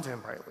respond to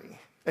him rightly.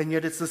 And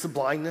yet it's this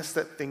blindness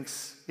that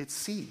thinks it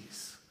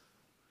sees.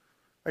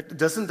 Right?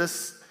 Doesn't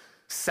this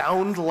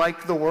sound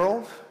like the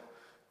world?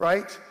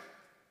 Right?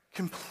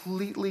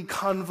 Completely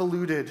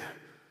convoluted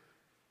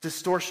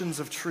distortions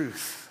of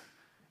truth.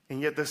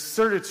 And yet the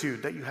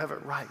certitude that you have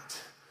it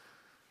right.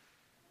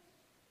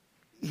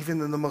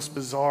 Even in the most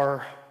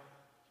bizarre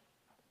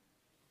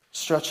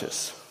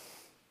stretches.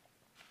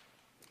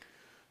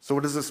 So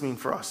what does this mean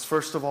for us?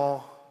 First of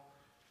all,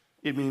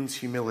 it means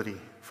humility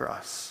for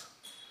us,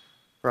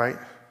 right?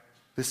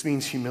 This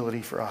means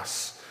humility for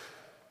us.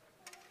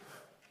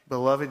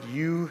 Beloved,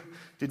 you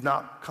did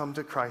not come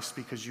to Christ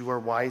because you are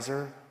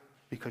wiser,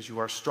 because you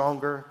are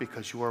stronger,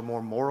 because you are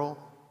more moral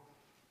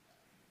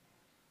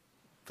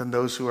than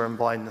those who are in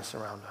blindness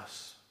around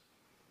us.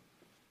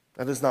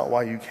 That is not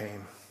why you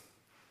came.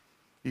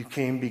 You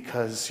came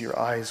because your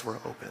eyes were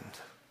opened,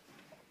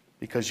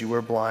 because you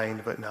were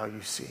blind, but now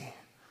you see.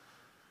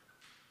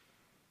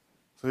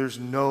 So there's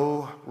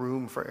no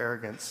room for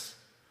arrogance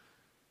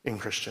in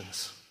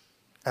Christians,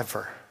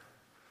 ever.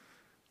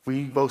 If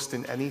we boast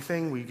in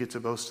anything, we get to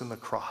boast in the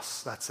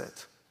cross. That's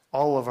it.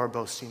 All of our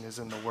boasting is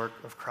in the work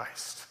of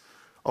Christ,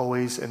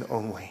 always and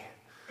only.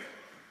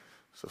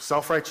 So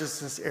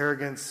self-righteousness,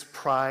 arrogance,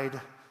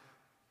 pride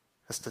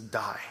has to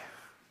die.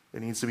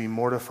 It needs to be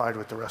mortified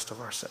with the rest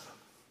of our sin.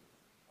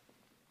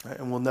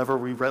 And we'll never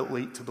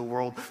relate to the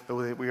world the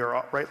way we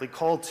are rightly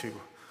called to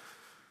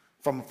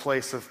from a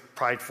place of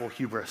prideful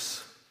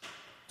hubris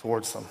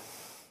towards them.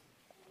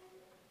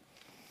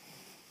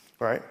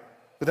 Right?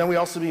 But then we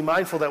also be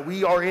mindful that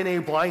we are in a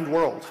blind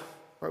world.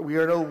 Right? We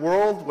are in a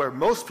world where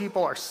most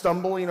people are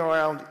stumbling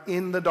around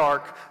in the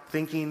dark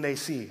thinking they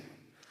see.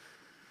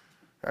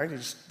 Right? You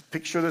just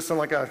picture this in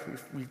like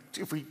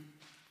if we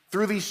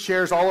threw these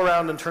chairs all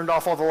around and turned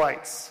off all the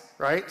lights,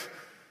 right?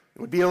 It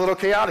would be a little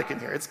chaotic in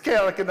here. It's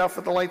chaotic enough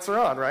that the lights are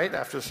on, right?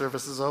 After the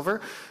service is over.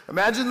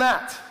 Imagine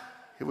that.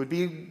 It would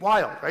be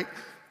wild, right?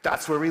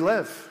 That's where we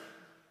live.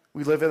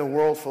 We live in a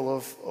world full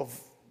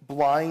of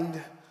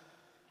blind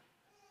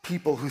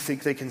people who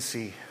think they can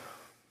see.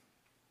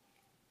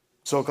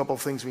 So a couple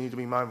of things we need to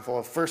be mindful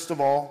of. First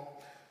of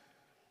all,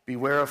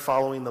 beware of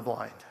following the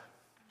blind,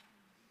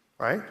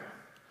 right?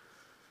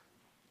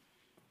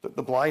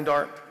 The blind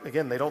aren't,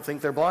 again, they don't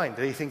think they're blind.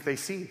 They think they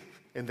see,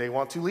 and they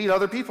want to lead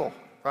other people,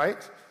 right?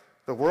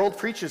 The world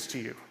preaches to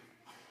you,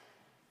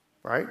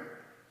 right?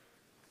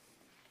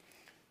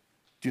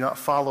 Do not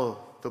follow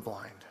the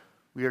blind.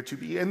 We are to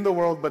be in the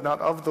world, but not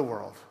of the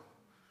world.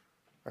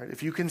 Right?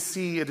 If you can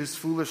see, it is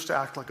foolish to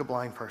act like a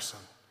blind person.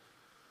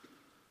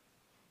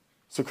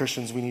 So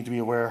Christians, we need to be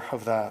aware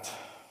of that.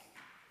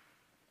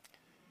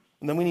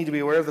 And then we need to be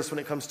aware of this when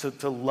it comes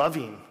to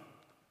loving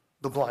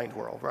the blind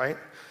world, right?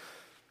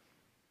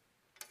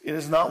 It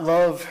is not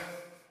love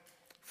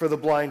for the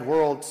blind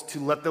world to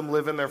let them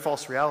live in their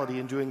false reality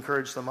and to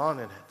encourage them on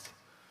in it,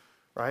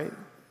 right?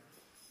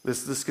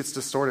 This gets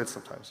distorted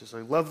sometimes. You say,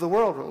 love the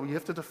world. Well, you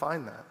have to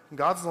define that.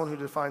 God's the one who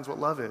defines what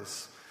love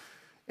is.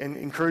 And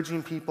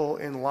encouraging people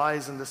in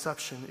lies and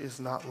deception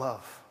is not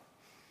love,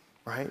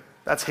 right?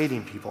 That's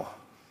hating people,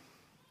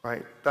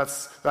 right?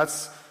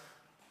 That's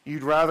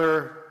you'd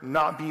rather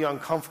not be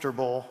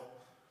uncomfortable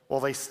while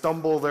they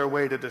stumble their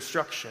way to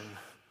destruction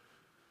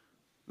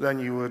than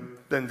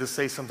to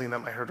say something that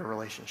might hurt a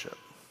relationship.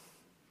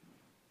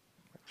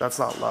 That's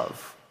not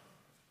love.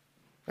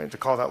 Right? To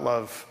call that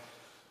love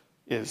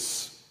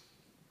is,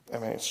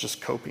 it's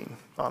just coping,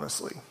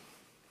 honestly.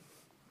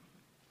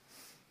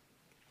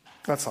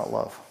 That's not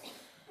love.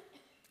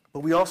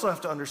 But we also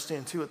have to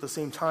understand, too, at the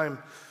same time,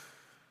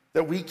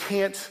 that we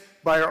can't,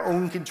 by our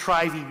own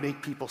contriving,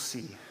 make people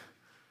see.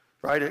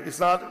 Right? It's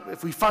not,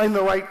 if we find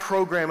the right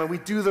program and we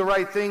do the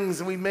right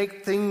things and we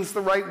make things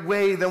the right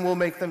way, then we'll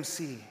make them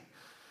see.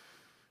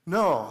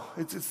 No,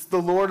 it's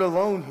the Lord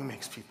alone who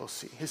makes people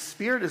see. His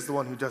Spirit is the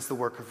one who does the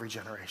work of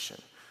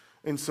regeneration.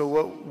 And so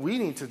what we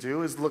need to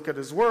do is look at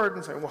His Word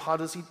and say, well, how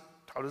does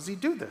he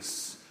do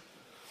this?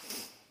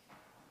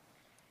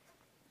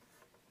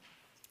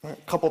 All right,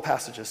 a couple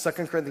passages.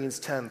 2 Corinthians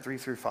 10, 3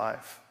 through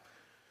 5.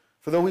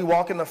 For though we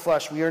walk in the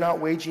flesh, we are not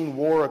waging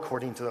war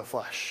according to the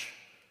flesh.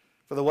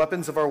 For the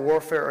weapons of our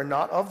warfare are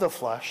not of the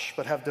flesh,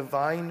 but have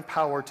divine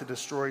power to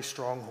destroy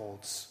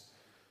strongholds.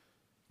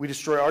 We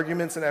destroy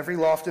arguments and every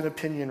lofty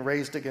opinion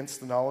raised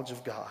against the knowledge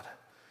of God,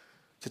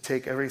 to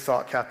take every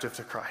thought captive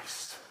to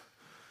Christ.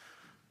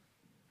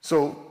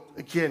 So,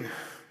 again,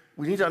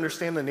 we need to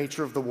understand the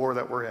nature of the war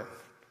that we're in,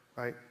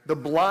 right? The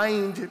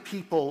blind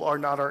people are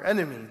not our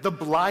enemy. The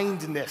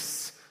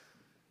blindness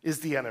is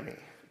the enemy,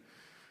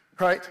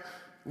 right?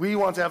 We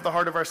want to have the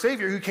heart of our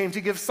Savior who came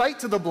to give sight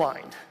to the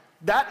blind.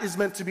 That is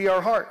meant to be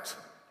our heart.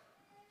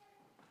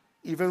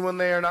 Even when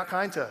they are not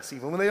kind to us,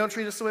 even when they don't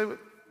treat us the way, it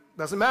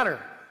doesn't matter.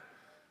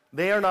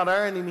 They are not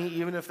our enemy,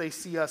 even if they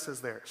see us as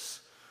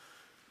theirs.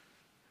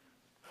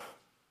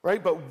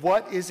 Right? But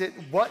what is it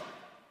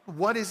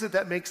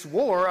that makes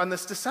war on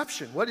this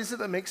deception? What is it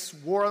that makes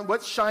war on,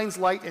 what shines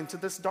light into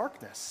this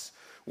darkness?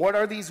 What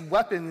are these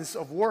weapons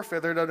of warfare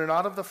that are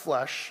not of the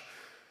flesh,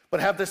 but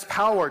have this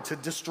power to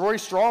destroy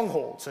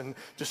strongholds and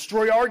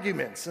destroy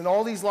arguments and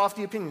all these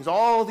lofty opinions,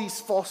 all these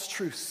false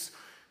truths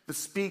that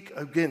speak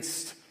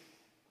against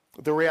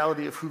the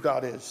reality of who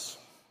God is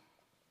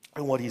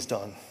and what He's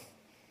done?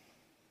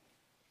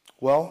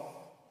 Well,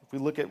 if we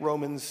look at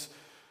Romans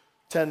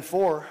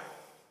 10:4,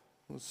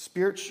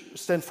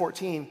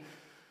 10:14,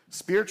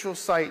 spiritual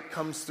sight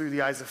comes through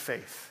the eyes of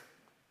faith.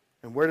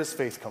 And where does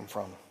faith come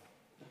from?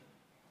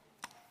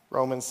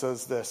 Romans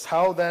says this,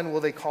 "How then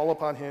will they call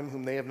upon him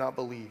whom they have not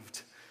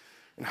believed?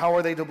 And how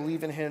are they to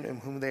believe in him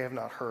in whom they have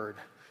not heard?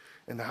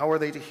 And how are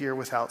they to hear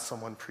without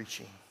someone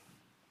preaching?"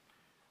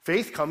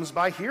 Faith comes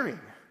by hearing,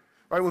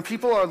 right? When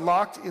people are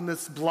locked in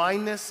this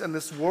blindness and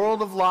this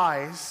world of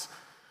lies,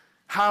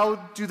 how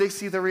do they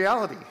see the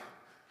reality?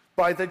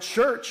 By the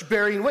church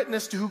bearing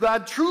witness to who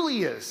God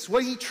truly is,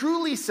 what he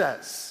truly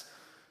says,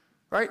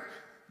 right?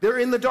 They're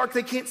in the dark,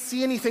 they can't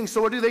see anything,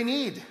 so what do they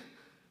need?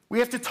 We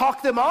have to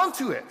talk them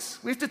onto it.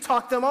 We have to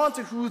talk them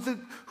onto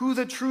who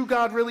the true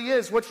God really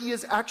is, what he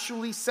has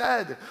actually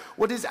said,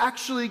 what is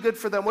actually good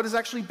for them, what is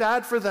actually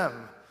bad for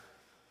them.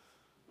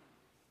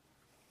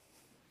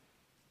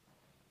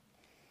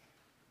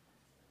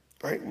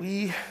 Right?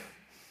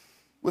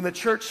 When the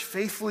church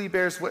faithfully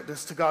bears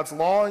witness to God's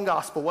law and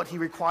gospel, what he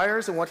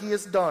requires and what he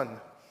has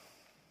done,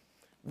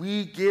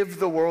 we give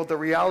the world the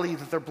reality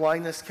that their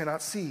blindness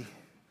cannot see.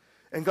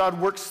 And God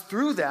works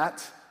through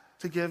that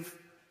to give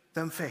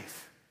them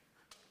faith.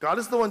 God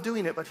is the one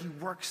doing it, but he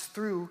works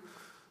through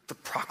the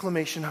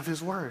proclamation of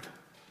his word,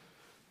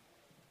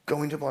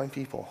 going to blind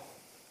people.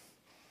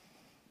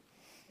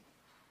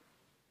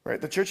 Right?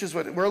 The church is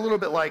we're a little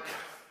bit like,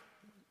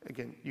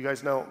 again, you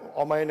guys know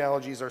all my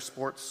analogies are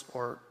sports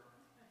or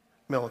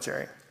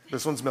military.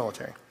 This one's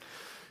military.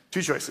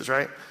 Two choices,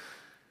 right?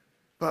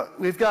 But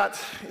we've got,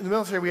 in the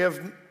military, we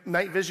have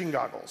night vision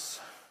goggles,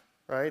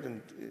 right?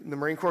 And in the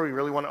Marine Corps, we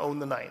really want to own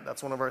the night.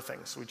 That's one of our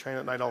things. So we train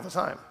at night all the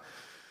time.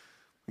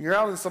 When you're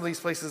out in some of these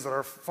places that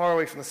are far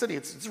away from the city,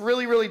 it's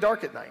really, really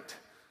dark at night.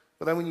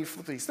 But then when you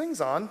flip these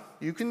things on,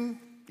 you can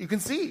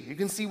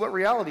see what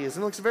reality is.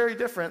 And it looks very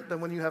different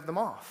than when you have them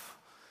off.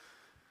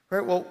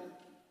 Right? Well,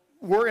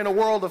 we're in a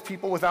world of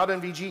people without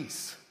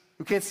NVGs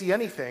who can't see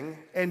anything,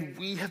 and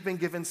we have been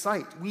given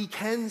sight. We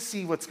can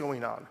see what's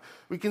going on.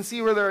 We can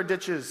see where there are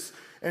ditches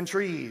and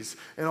trees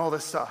and all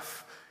this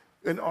stuff.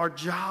 And our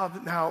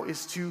job now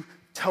is to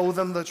tell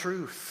them the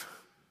truth,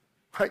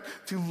 right?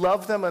 To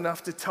love them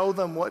enough to tell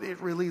them what it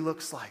really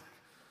looks like.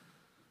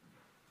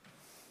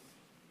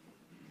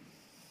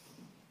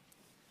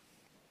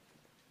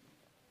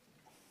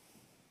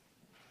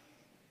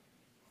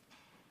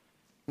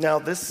 Now,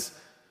 this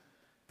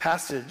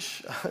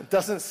passage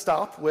doesn't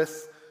stop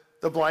with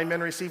the blind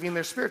men receiving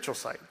their spiritual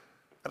sight.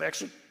 That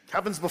actually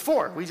happens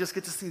before. We just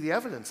get to see the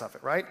evidence of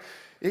it, right?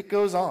 It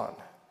goes on.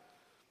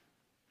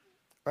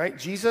 Right?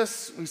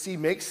 Jesus, we see,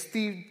 makes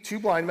the two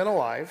blind men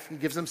alive. He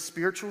gives them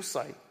spiritual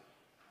sight.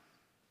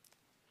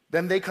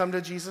 Then they come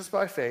to Jesus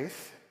by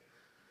faith.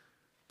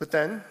 But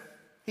then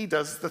he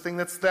does the thing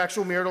that's the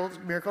actual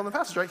miracle in the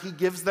passage, right? He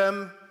gives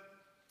them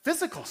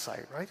physical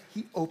sight, right?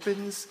 He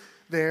opens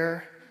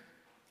their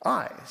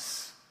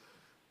eyes.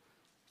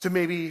 To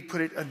maybe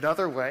put it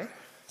another way,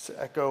 to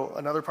echo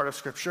another part of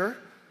Scripture,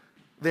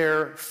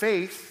 their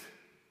faith,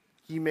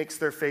 he makes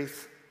their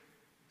faith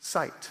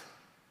sight.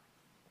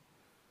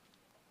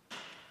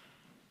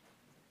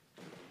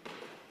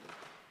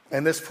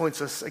 And this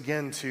points us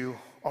again to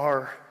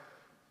our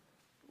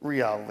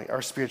reality,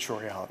 our spiritual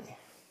reality.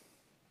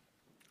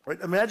 Right?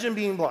 Imagine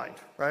being blind,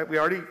 right? We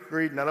already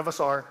agreed none of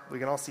us are. We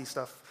can all see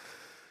stuff.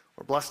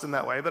 We're blessed in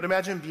that way. But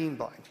imagine being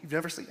blind. You've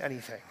never seen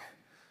anything.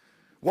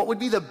 What would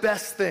be the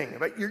best thing?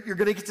 Right? You're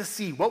going to get to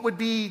see. What would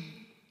be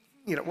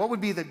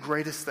the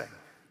greatest thing?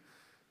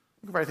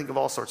 You can probably think of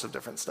all sorts of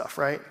different stuff,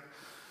 right?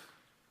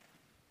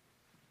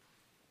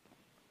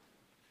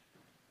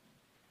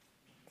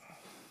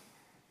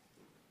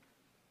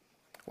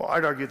 Well,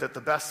 I'd argue that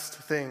the best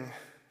thing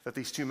that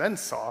these two men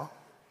saw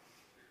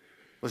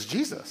was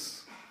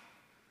Jesus.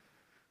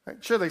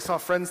 Right? Sure, they saw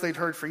friends they'd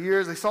heard for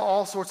years. They saw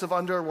all sorts of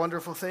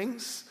wonderful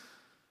things.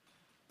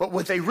 But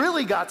what they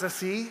really got to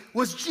see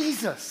was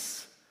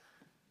Jesus.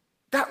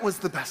 That was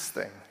the best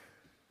thing.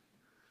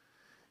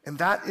 And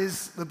that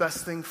is the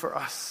best thing for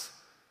us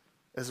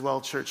as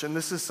well, church. And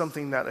this is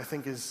something that I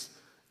think is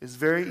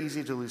very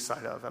easy to lose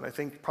sight of. And I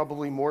think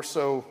probably more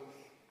so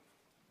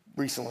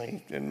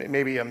recently, and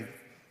maybe I'm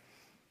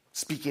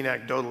speaking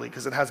anecdotally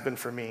because it has been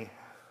for me.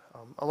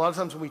 A lot of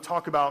times when we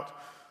talk about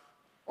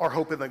our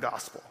hope in the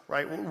gospel,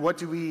 right?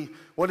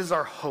 What is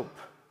our hope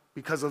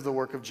because of the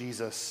work of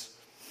Jesus?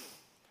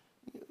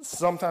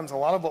 Sometimes a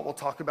lot of what we'll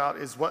talk about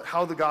is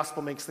how the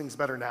gospel makes things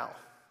better now,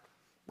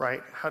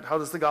 right? How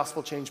does the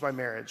gospel change my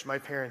marriage, my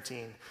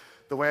parenting,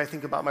 the way I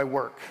think about my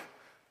work?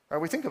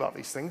 Right? We think about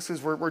these things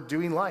because we're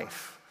doing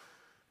life.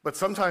 But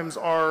sometimes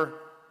our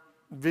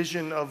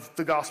vision of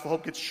the gospel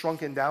hope gets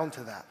shrunken down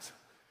to that,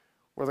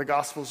 where the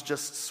gospel is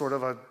just sort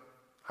of a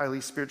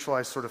highly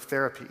spiritualized sort of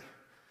therapy,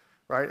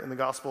 right? And the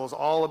gospel is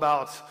all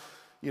about,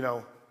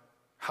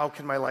 how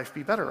can my life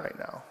be better right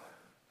now?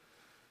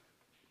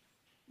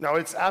 Now,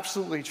 it's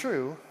absolutely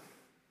true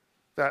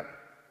that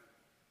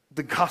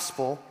the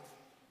gospel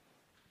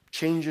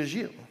changes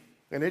you,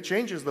 and it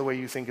changes the way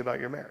you think about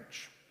your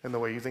marriage, and the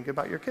way you think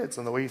about your kids,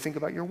 and the way you think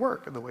about your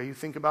work, and the way you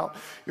think about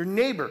your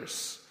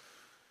neighbors.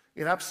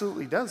 It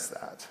absolutely does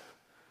that.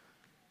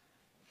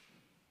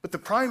 But the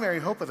primary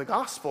hope of the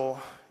gospel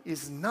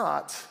is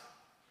not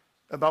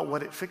about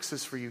what it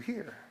fixes for you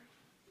here.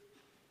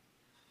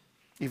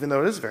 even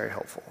though it is very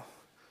helpful.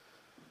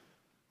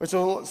 And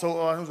so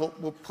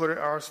we'll put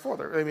ours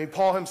further. I mean,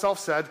 Paul himself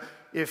said,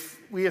 if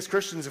we as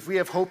Christians, if we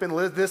have hope in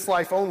this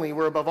life only,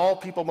 we're above all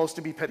people most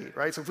to be pitied,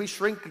 right? So if we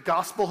shrink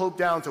gospel hope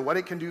down to what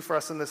it can do for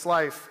us in this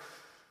life,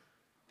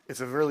 it's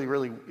a really,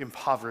 really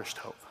impoverished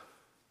hope.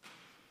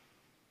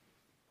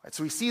 Right,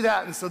 so we see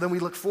that, and so then we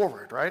look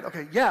forward, right?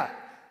 Okay, yeah,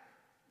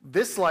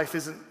 this life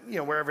isn't,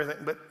 where everything,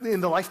 but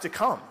in the life to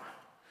come,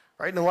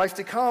 right? In the life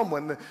to come,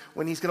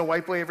 when he's going to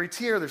wipe away every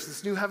tear, there's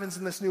this new heavens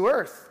and this new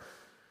earth.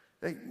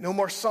 No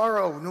more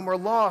sorrow, no more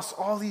loss,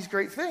 all these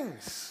great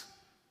things.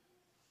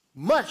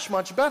 Much,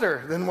 much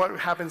better than what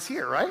happens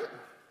here, right?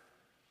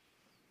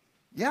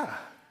 Yeah.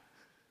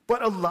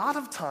 But a lot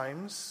of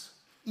times,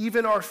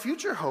 even our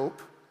future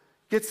hope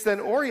gets then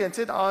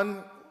oriented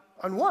on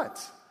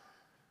what?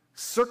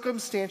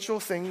 Circumstantial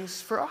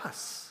things for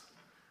us,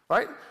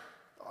 right?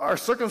 Our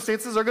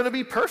circumstances are going to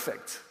be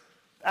perfect.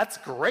 That's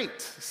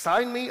great.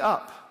 Sign me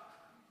up.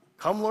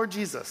 Come, Lord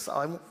Jesus.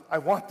 I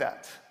want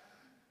that.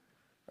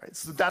 Right?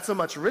 So that's a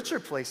much richer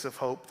place of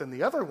hope than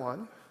the other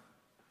one.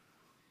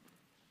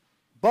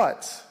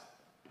 But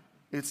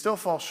it still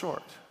falls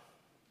short.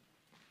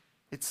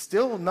 It's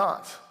still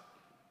not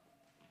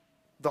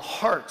the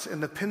heart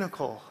and the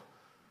pinnacle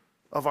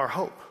of our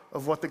hope,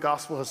 of what the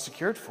gospel has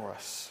secured for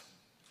us.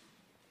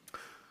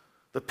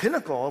 The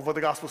pinnacle of what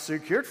the gospel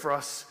secured for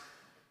us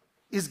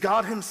is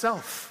God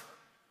himself.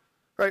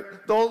 Right?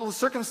 The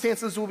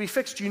circumstances will be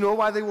fixed. Do you know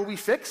why they will be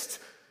fixed?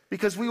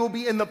 Because we will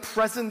be in the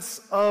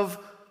presence of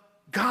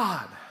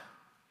God.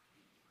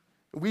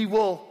 We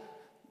will,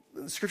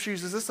 Scripture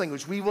uses this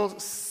language, we will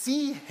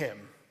see him,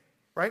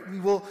 right? We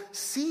will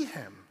see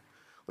him.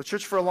 The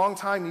church for a long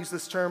time used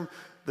this term,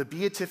 the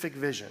beatific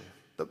vision,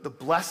 the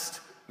blessed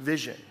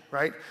vision,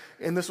 right?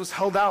 And this was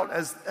held out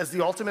as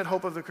the ultimate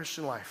hope of the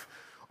Christian life.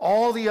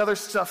 All the other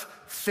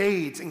stuff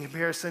fades in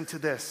comparison to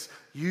this.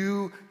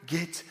 You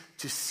get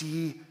to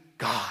see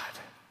God.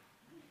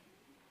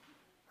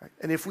 Right?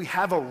 And if we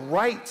have a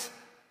right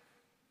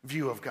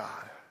view of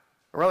God,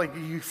 or like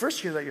you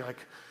first hear that, you're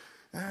like,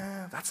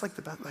 that's like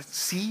the best, like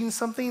seeing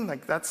something,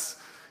 like is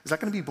that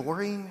going to be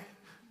boring,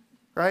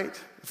 right?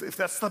 If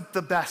that's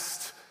the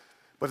best.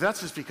 But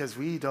that's just because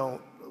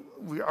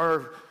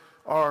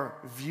our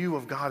view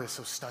of God is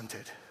so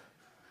stunted,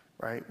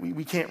 right?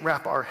 We can't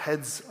wrap our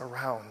heads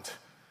around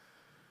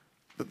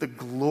the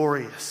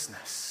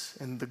gloriousness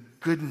and the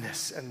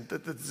goodness and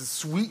the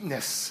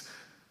sweetness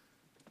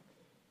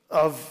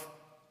of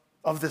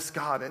this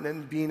God, and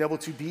then being able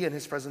to be in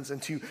his presence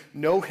and to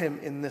know him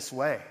in this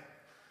way.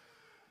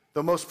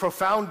 The most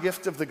profound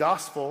gift of the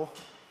gospel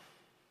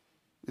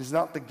is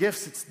not the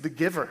gifts, it's the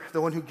giver.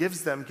 The one who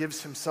gives them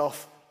gives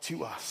himself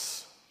to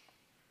us.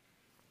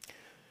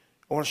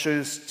 I want to show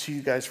this to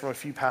you guys from a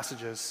few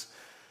passages.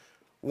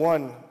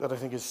 One that I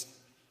think is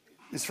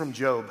from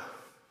Job.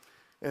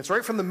 And it's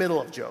right from the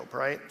middle of Job,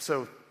 right?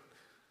 So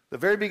the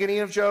very beginning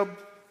of Job,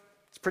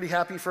 it's pretty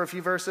happy for a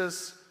few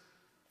verses.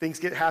 Things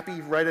get happy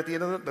right at the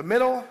end of it. The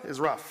middle is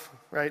rough,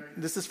 right?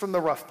 This is from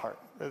the rough part.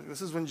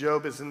 This is when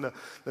Job is in the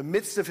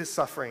midst of his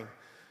suffering.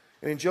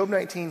 And in Job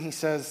 19, he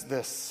says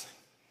this.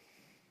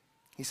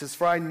 He says,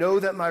 "For I know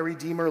that my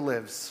Redeemer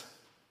lives,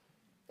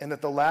 and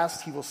at the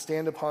last he will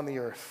stand upon the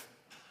earth.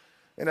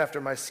 And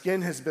after my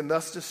skin has been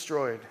thus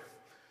destroyed,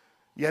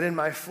 yet in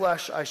my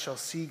flesh I shall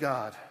see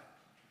God,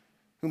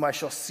 whom I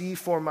shall see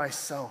for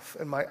myself,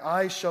 and my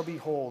eyes shall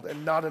behold,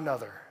 and not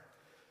another.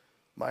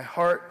 My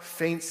heart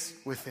faints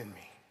within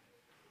me."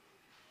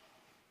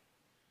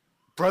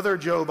 Brother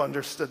Job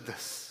understood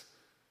this.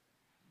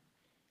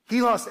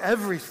 He lost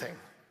everything.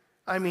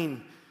 I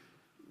mean,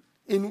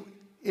 in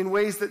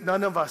ways that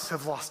none of us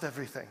have lost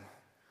everything.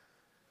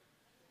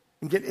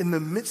 And yet in the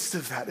midst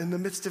of that, in the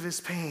midst of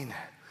his pain,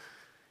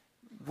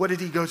 what did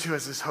he go to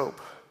as his hope?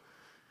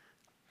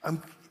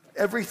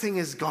 Everything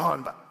is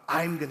gone, but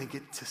I'm going to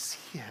get to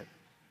see him.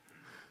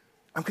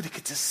 I'm going to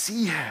get to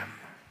see him.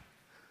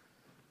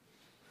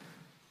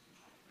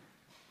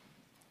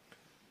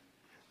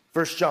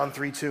 1 John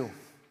 3:2.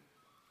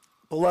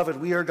 "Beloved,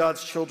 we are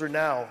God's children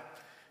now,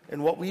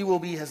 and what we will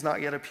be has not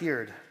yet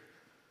appeared.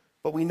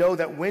 But we know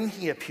that when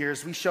he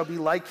appears, we shall be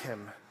like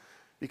him,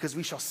 because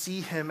we shall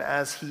see him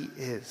as he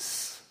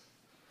is."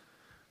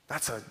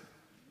 That's a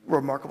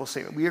remarkable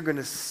statement. We are going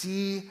to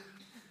see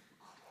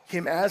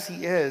him as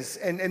he is.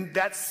 And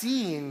that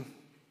seeing,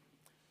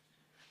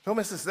 don't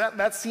miss this,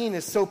 that scene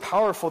is so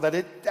powerful that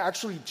it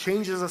actually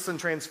changes us and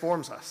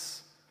transforms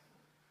us.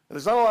 And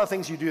there's not a lot of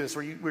things you do this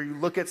where you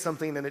look at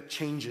something and it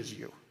changes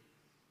you.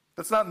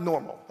 That's not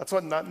normal. That's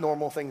what not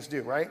normal things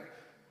do, right?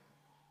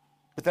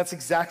 But that's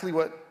exactly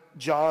what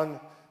John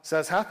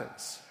says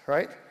happens,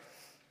 right?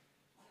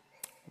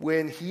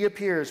 When he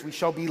appears, we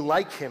shall be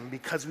like him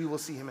because we will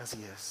see him as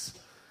he is.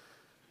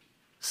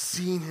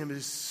 Seeing him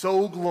is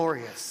so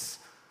glorious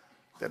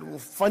that it will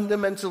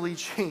fundamentally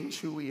change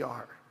who we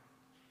are.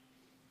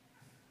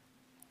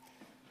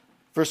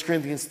 1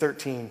 Corinthians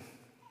 13,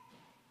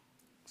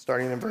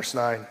 starting in verse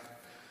 9.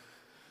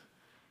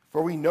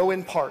 "For we know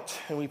in part,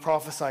 and we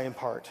prophesy in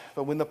part,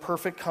 but when the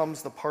perfect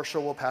comes, the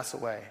partial will pass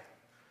away.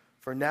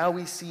 For now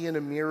we see in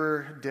a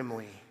mirror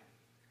dimly,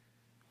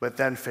 but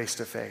then face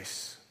to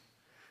face.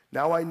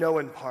 Now I know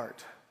in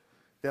part,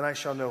 then I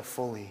shall know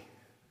fully,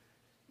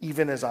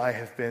 even as I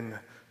have been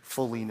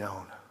fully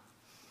known.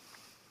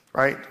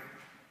 Right?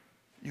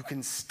 You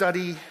can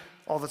study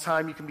all the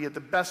time. You can be at the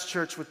best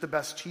church with the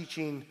best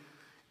teaching.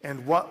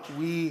 And what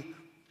we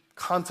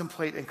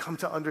contemplate and come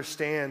to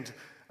understand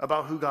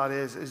about who God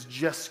is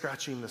just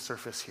scratching the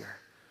surface here.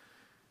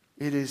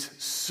 It is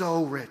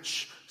so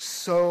rich,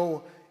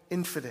 so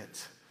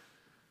infinite.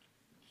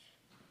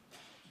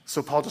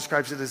 So Paul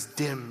describes it as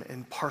dim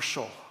and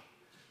partial.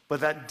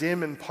 But that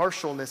dim and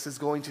partialness is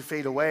going to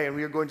fade away, and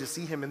we are going to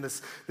see him in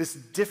this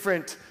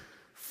different,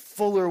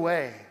 fuller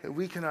way that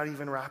we cannot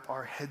even wrap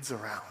our heads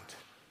around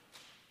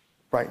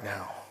right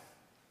now.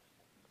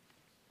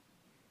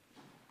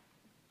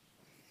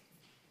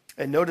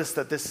 And notice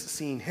that this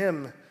seeing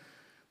him,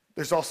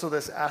 there's also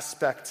this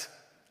aspect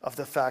of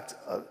the fact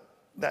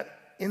that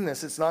in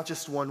this, it's not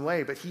just one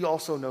way, but he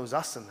also knows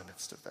us in the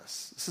midst of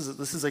this.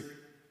 This is a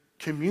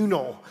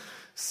communal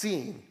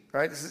seeing,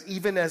 right? This is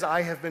even as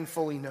I have been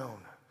fully known.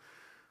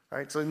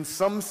 Right? So in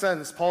some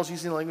sense, Paul's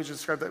using the language to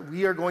describe that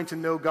we are going to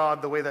know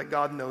God the way that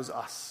God knows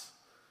us.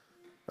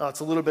 Now, it's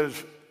a little bit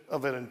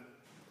of an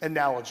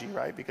analogy,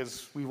 right?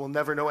 Because we will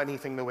never know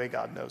anything the way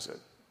God knows it,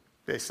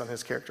 based on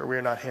his character. We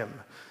are not him.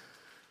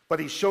 But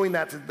he's showing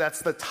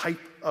that's the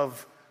type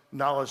of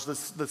knowledge, the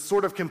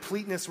sort of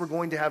completeness we're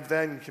going to have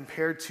then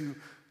compared to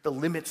the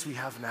limits we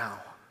have now.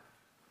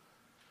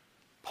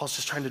 Paul's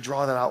just trying to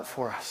draw that out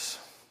for us.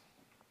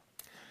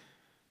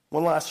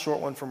 One last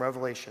short one from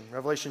Revelation.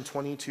 Revelation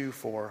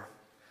 22:4.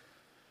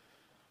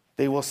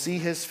 They will see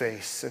his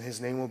face, and his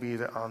name will be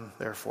on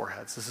their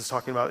foreheads. This is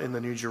talking about in the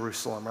New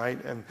Jerusalem,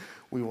 right? And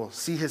we will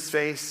see his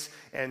face,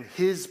 and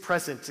his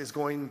presence is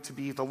going to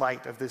be the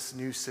light of this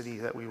new city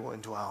that we will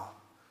indwell.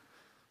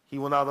 He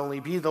will not only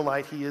be the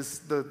light, he is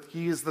the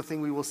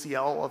thing we will see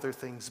all other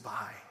things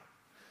by.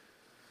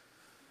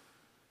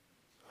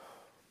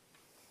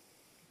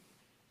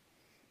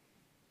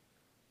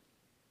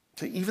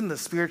 So even the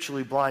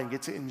spiritually blind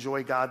get to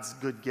enjoy God's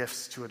good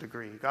gifts to a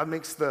degree. God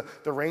makes the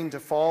rain to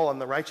fall on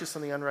the righteous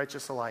and the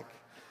unrighteous alike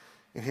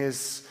in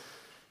his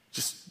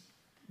just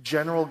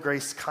general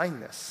grace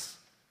kindness.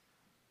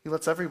 He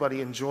lets everybody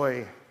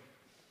enjoy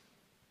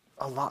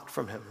a lot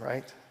from him,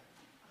 right?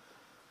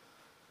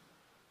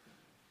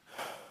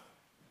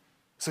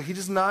 So he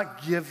does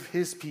not give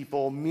his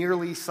people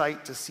merely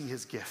sight to see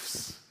his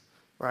gifts,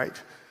 right?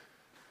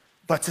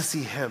 But to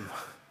see him.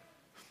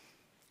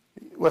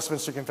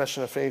 Westminster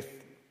Confession of Faith,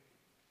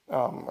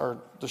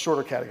 or the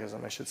Shorter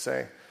Catechism, I should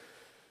say.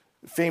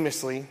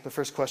 Famously, the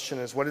first question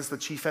is, what is the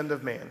chief end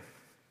of man?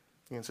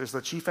 The answer is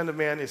the chief end of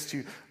man is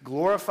to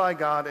glorify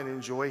God and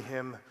enjoy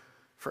him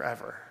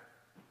forever.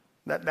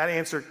 That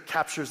answer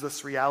captures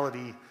this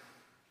reality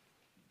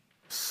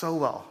so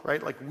well,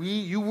 right? Like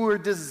you were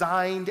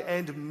designed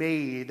and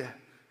made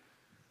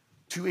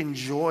to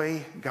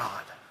enjoy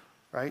God,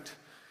 right?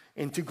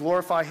 And to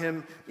glorify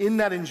him in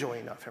that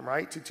enjoying of him,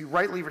 right? To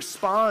rightly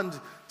respond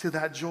to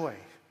that joy.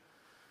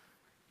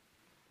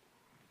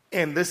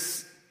 And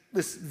this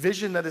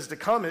vision that is to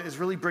come is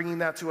really bringing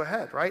that to a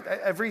head, right?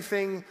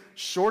 Everything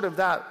short of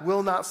that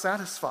will not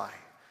satisfy.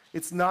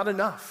 It's not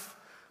enough.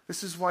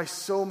 This is why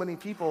so many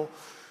people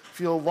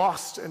feel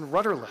lost and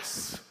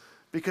rudderless,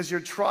 because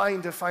you're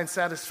trying to find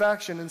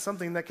satisfaction in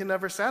something that can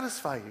never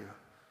satisfy you.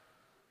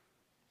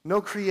 No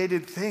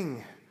created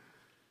thing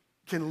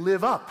can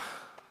live up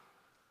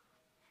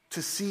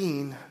to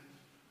seeing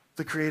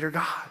the Creator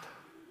God.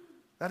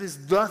 That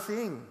is the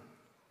thing.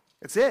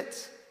 It's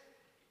it.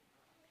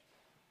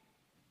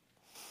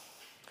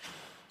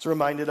 It's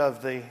reminded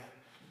of the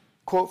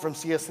quote from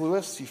C.S.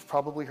 Lewis. You've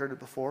probably heard it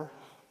before.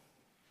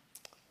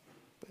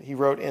 But he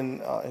wrote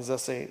in his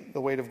essay,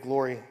 The Weight of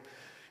Glory,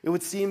 "It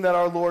would seem that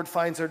our Lord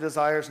finds our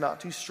desires not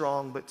too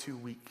strong, but too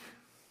weak.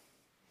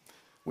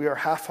 We are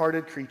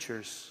half-hearted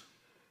creatures,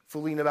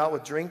 fooling about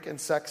with drink and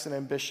sex and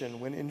ambition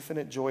when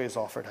infinite joy is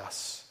offered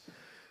us.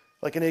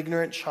 Like an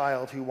ignorant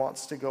child who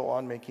wants to go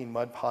on making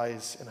mud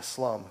pies in a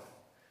slum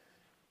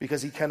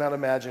because he cannot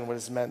imagine what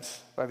is meant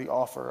by the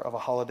offer of a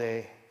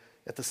holiday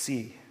at the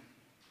sea.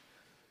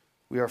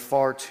 We are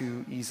far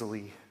too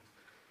easily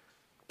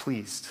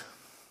pleased."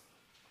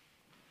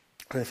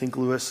 And I think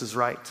Lewis is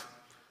right.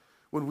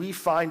 When we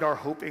find our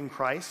hope in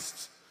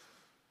Christ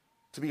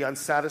to be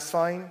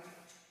unsatisfying,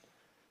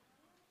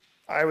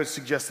 I would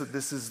suggest that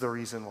this is the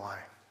reason why.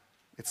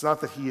 It's not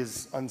that he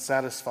is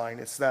unsatisfying,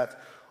 it's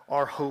that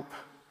our hope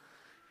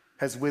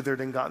has withered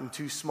and gotten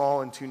too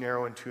small and too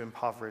narrow and too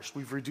impoverished.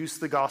 We've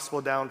reduced the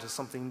gospel down to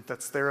something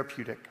that's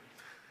therapeutic,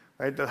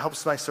 right? That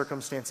helps my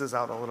circumstances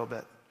out a little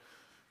bit,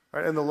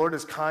 right? And the Lord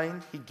is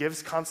kind. He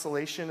gives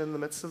consolation in the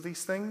midst of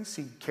these things.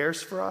 He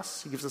cares for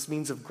us. He gives us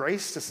means of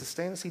grace to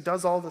sustain us. He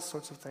does all these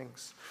sorts of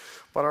things.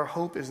 But our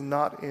hope is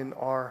not in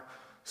our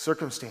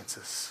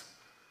circumstances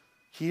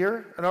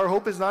here, and our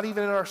hope is not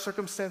even in our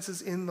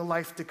circumstances in the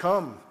life to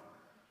come.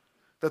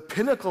 The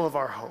pinnacle of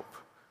our hope,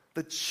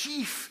 the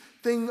chief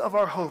thing of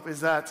our hope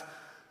is that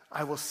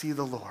I will see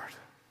the Lord.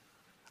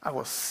 I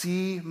will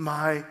see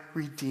my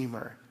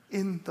Redeemer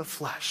in the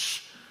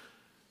flesh.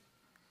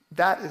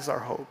 That is our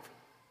hope.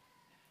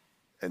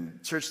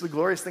 And church, the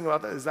glorious thing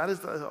about that is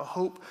the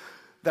hope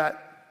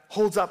that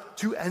holds up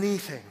to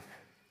anything.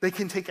 They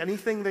can take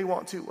anything they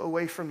want to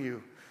away from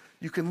you.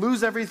 You can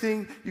lose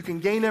everything. You can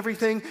gain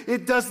everything.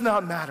 It does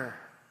not matter.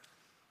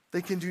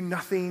 They can do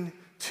nothing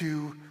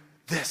to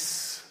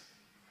this.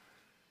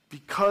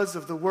 Because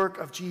of the work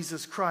of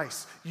Jesus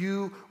Christ,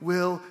 you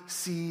will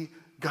see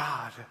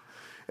God.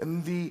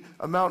 And the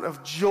amount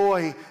of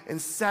joy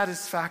and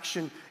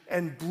satisfaction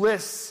and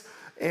bliss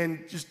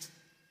and just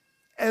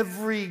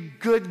every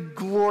good,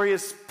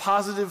 glorious,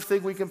 positive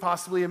thing we can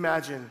possibly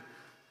imagine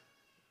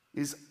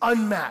is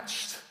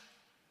unmatched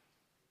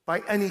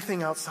by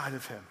anything outside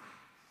of him.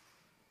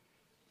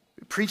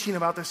 Preaching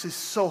about this is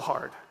so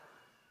hard.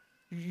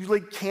 You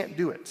can't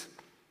do it.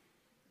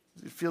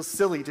 It feels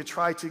silly to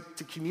try to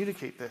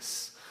communicate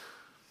this.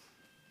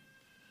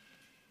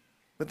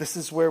 But this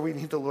is where we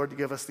need the Lord to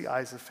give us the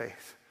eyes of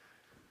faith,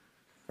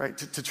 right?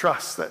 To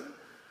trust that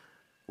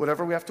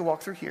whatever we have to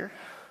walk through here,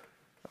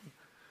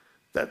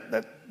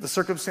 that the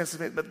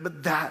circumstances,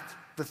 but that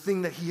the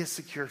thing that he has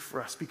secured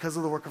for us because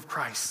of the work of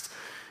Christ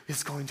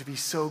is going to be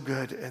so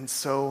good and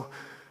so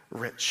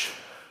rich.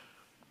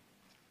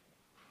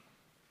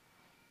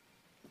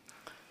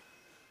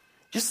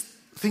 Just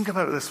think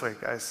about it this way,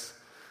 guys.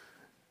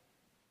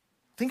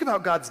 Think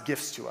about God's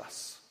gifts to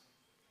us,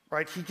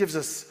 right? He gives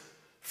us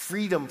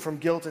freedom from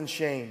guilt and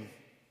shame,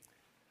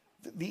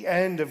 the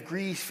end of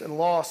grief and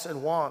loss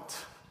and want.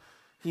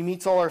 He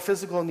meets all our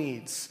physical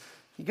needs.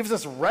 He gives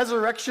us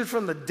resurrection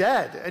from the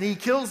dead, and he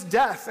kills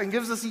death and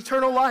gives us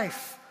eternal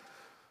life.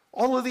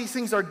 All of these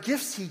things are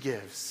gifts he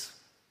gives.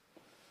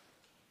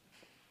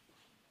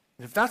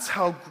 And if that's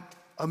how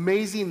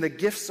amazing the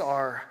gifts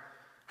are,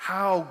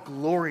 how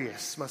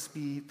glorious must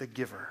be the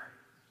giver.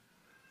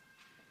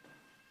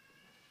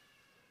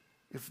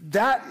 If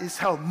that is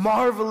how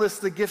marvelous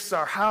the gifts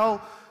are,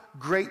 how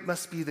great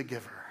must be the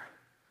giver.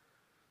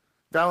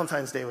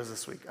 Valentine's Day was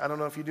this week. I don't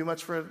know if you do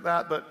much for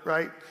that, but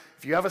right,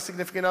 if you have a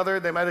significant other,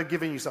 they might have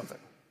given you something,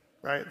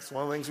 right? It's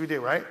one of the things we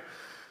do, right?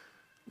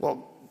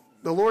 Well,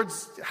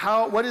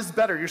 what is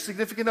better, your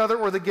significant other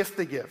or the gift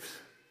they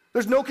give?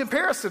 There's no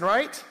comparison,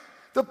 right?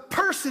 The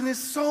person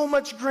is so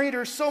much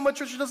greater, so much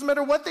richer. It doesn't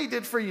matter what they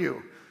did for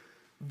you.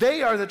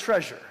 They are the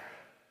treasure.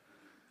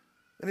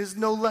 And it is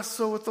no less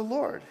so with the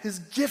Lord. His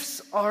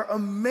gifts are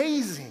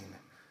amazing,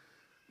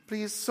 but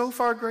he is so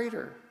far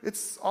greater.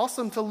 It's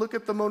awesome to look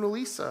at the Mona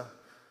Lisa,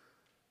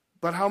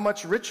 but how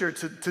much richer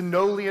to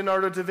know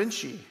Leonardo da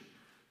Vinci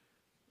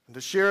and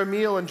to share a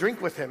meal and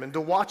drink with him and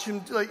to watch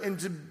him and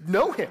to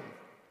know him.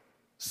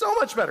 So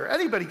much better.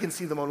 Anybody can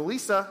see the Mona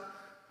Lisa.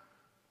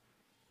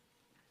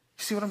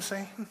 You see what I'm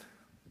saying?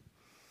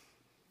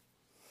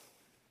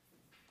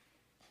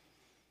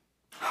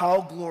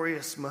 How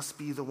glorious must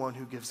be the one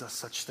who gives us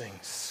such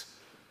things.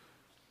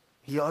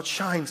 He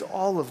outshines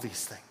all of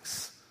these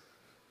things.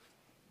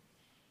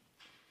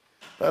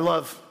 I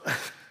love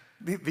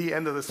the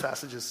end of this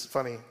passage is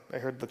funny. I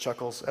heard the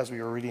chuckles as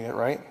we were reading it,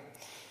 right?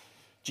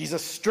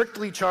 Jesus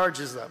strictly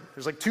charges them.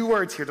 There's 2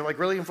 words here to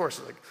really enforce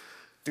it.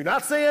 Do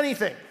not say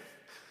anything.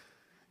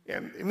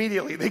 And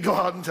immediately they go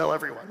out and tell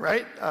everyone,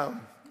 right?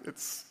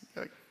 It's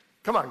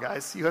come on,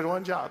 guys, you had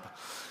one job.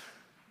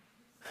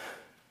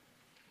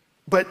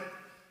 But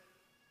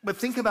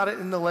think about it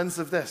in the lens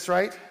of this,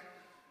 right?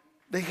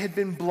 They had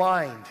been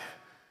blind,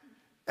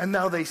 and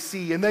now they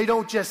see. And they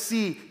don't just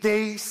see,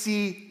 they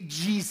see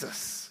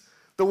Jesus,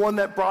 the one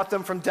that brought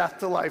them from death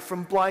to life,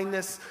 from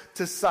blindness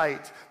to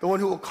sight, the one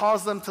who will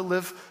cause them to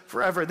live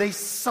forever. They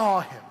saw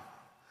him.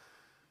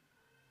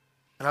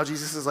 And now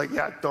Jesus is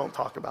don't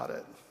talk about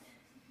it.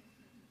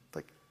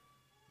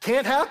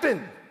 Can't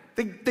happen.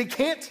 They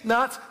can't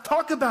not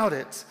talk about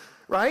it,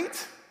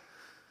 right?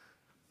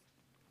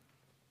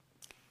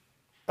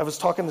 I was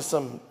talking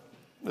to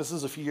this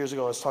is a few years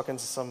ago, I was talking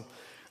to some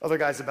other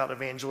guys about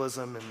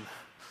evangelism, and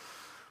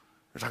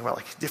we're talking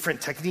about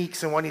different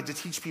techniques and wanting to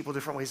teach people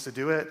different ways to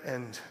do it.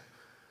 And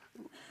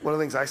one of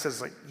the things I said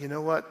is you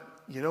know what?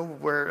 You know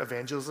where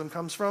evangelism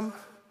comes from?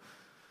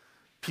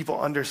 People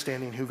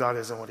understanding who God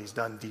is and what he's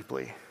done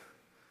deeply.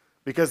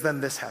 Because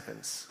then this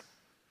happens.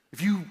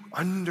 If you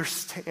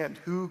understand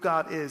who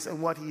God is and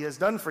what he has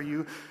done for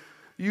you,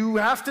 you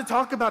have to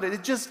talk about it.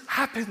 It just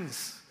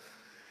happens.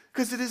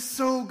 Because it is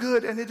so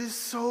good and it is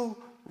so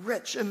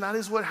rich. And that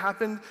is what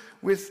happened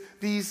with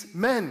these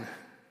men.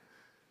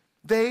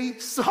 They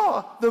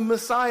saw the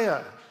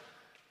Messiah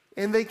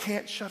and they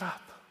can't shut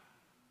up.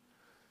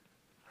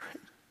 Right?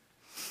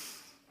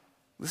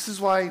 This is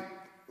why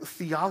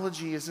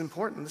theology is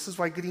important. This is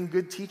why getting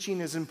good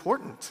teaching is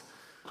important.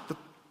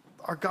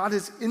 Our God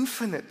is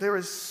infinite. There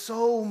is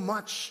so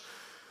much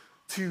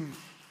to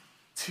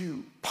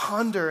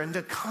ponder and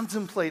to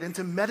contemplate and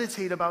to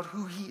meditate about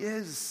who he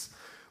is.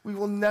 We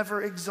will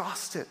never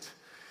exhaust it.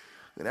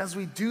 And as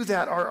we do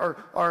that,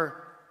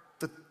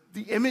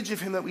 the image of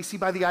him that we see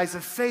by the eyes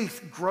of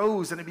faith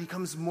grows, and it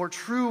becomes more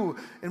true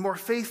and more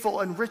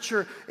faithful and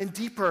richer and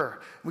deeper.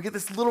 We get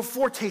this little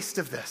foretaste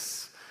of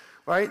this,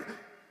 right?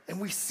 And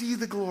we see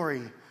the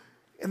glory,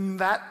 and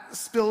that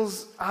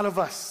spills out of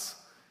us,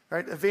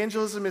 right?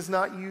 Evangelism is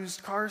not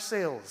used car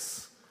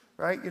sales,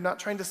 right? You're not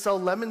trying to sell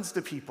lemons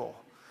to people,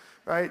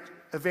 right?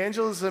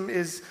 Evangelism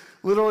is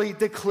literally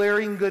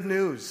declaring good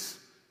news.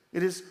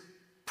 It is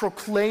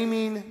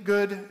proclaiming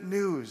good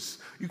news.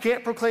 You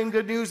can't proclaim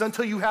good news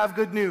until you have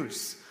good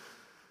news.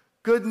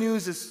 Good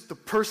news is the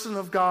person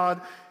of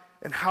God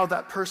and how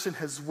that person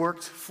has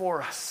worked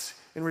for us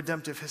in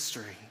redemptive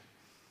history.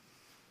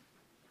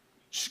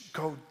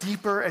 Go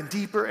deeper and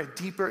deeper and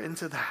deeper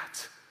into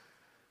that,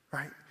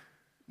 right?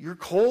 You're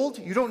cold,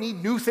 you don't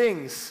need new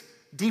things.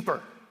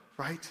 Deeper,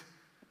 right?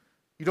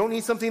 You don't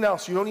need something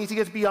else. You don't need to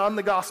get beyond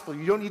the gospel.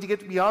 You don't need to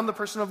get beyond the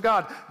person of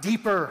God.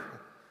 Deeper.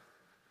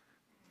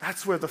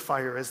 That's where the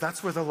fire is.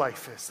 That's where the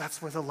life is.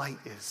 That's where the light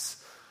is.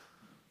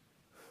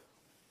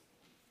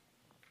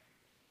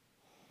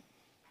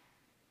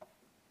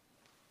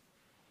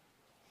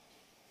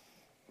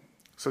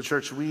 So,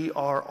 church, we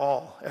are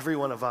all, every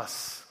one of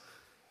us,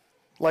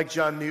 like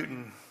John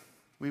Newton,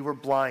 we were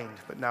blind,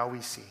 but now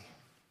we see.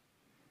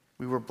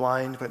 We were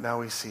blind, but now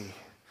we see.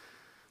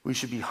 We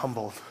should be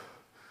humbled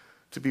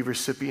to be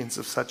recipients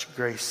of such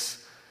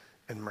grace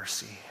and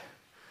mercy.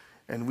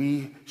 And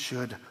we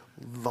should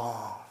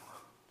long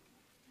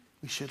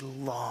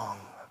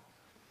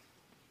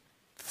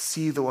to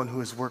see the one who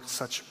has worked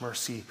such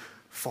mercy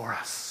for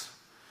us.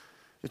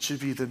 It should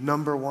be the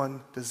number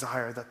one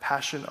desire, the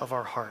passion of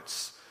our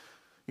hearts.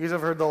 You guys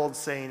have heard the old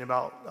saying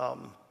about,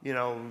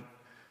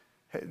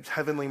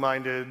 heavenly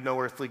minded, no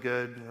earthly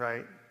good,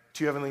 right?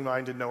 Too heavenly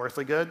minded, no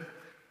earthly good.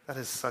 That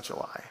is such a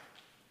lie.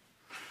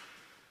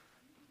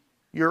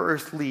 Your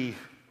earthly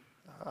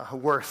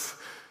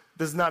worth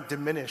does not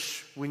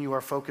diminish when you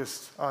are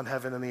focused on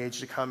heaven and the age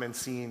to come and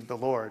seeing the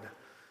Lord.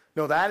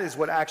 No, that is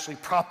what actually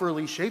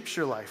properly shapes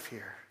your life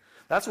here.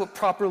 That's what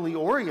properly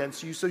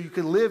orients you so you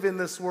can live in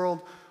this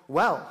world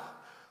well.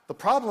 The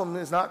problem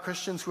is not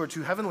Christians who are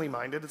too heavenly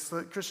minded, it's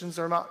that Christians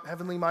are not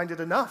heavenly minded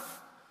enough,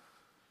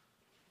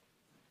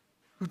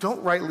 who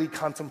don't rightly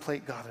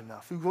contemplate God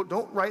enough, who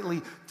don't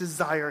rightly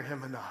desire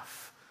him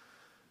enough,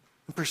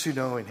 and pursue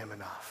knowing him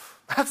enough.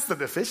 That's the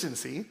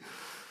deficiency.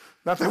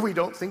 Not that we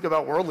don't think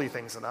about worldly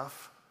things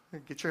enough.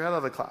 Get your head out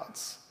of the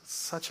clouds. It's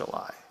such a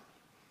lie.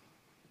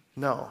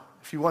 No,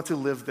 if you want to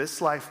live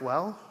this life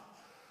well,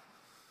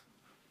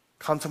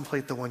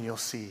 contemplate the one you'll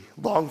see.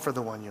 Long for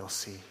the one you'll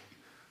see.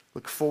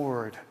 Look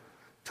forward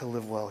to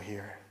live well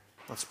here.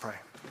 Let's pray.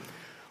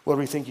 Lord,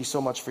 we thank you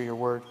so much for your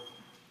word.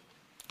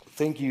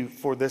 Thank you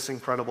for this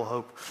incredible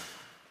hope.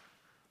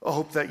 A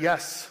hope that,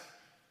 yes,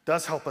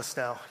 does help us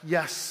now.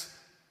 Yes,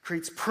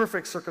 creates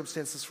perfect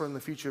circumstances for in the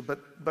future,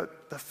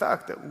 but the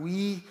fact that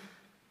we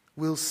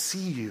will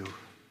see you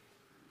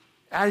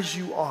as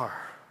you are.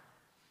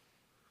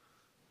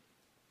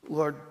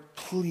 Lord,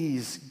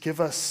 please give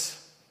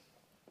us,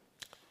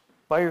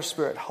 by your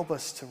Spirit, help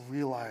us to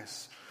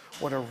realize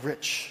what a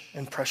rich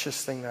and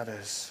precious thing that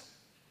is.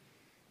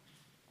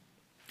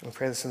 We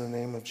pray this in the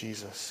name of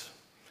Jesus.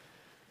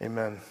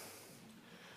 Amen.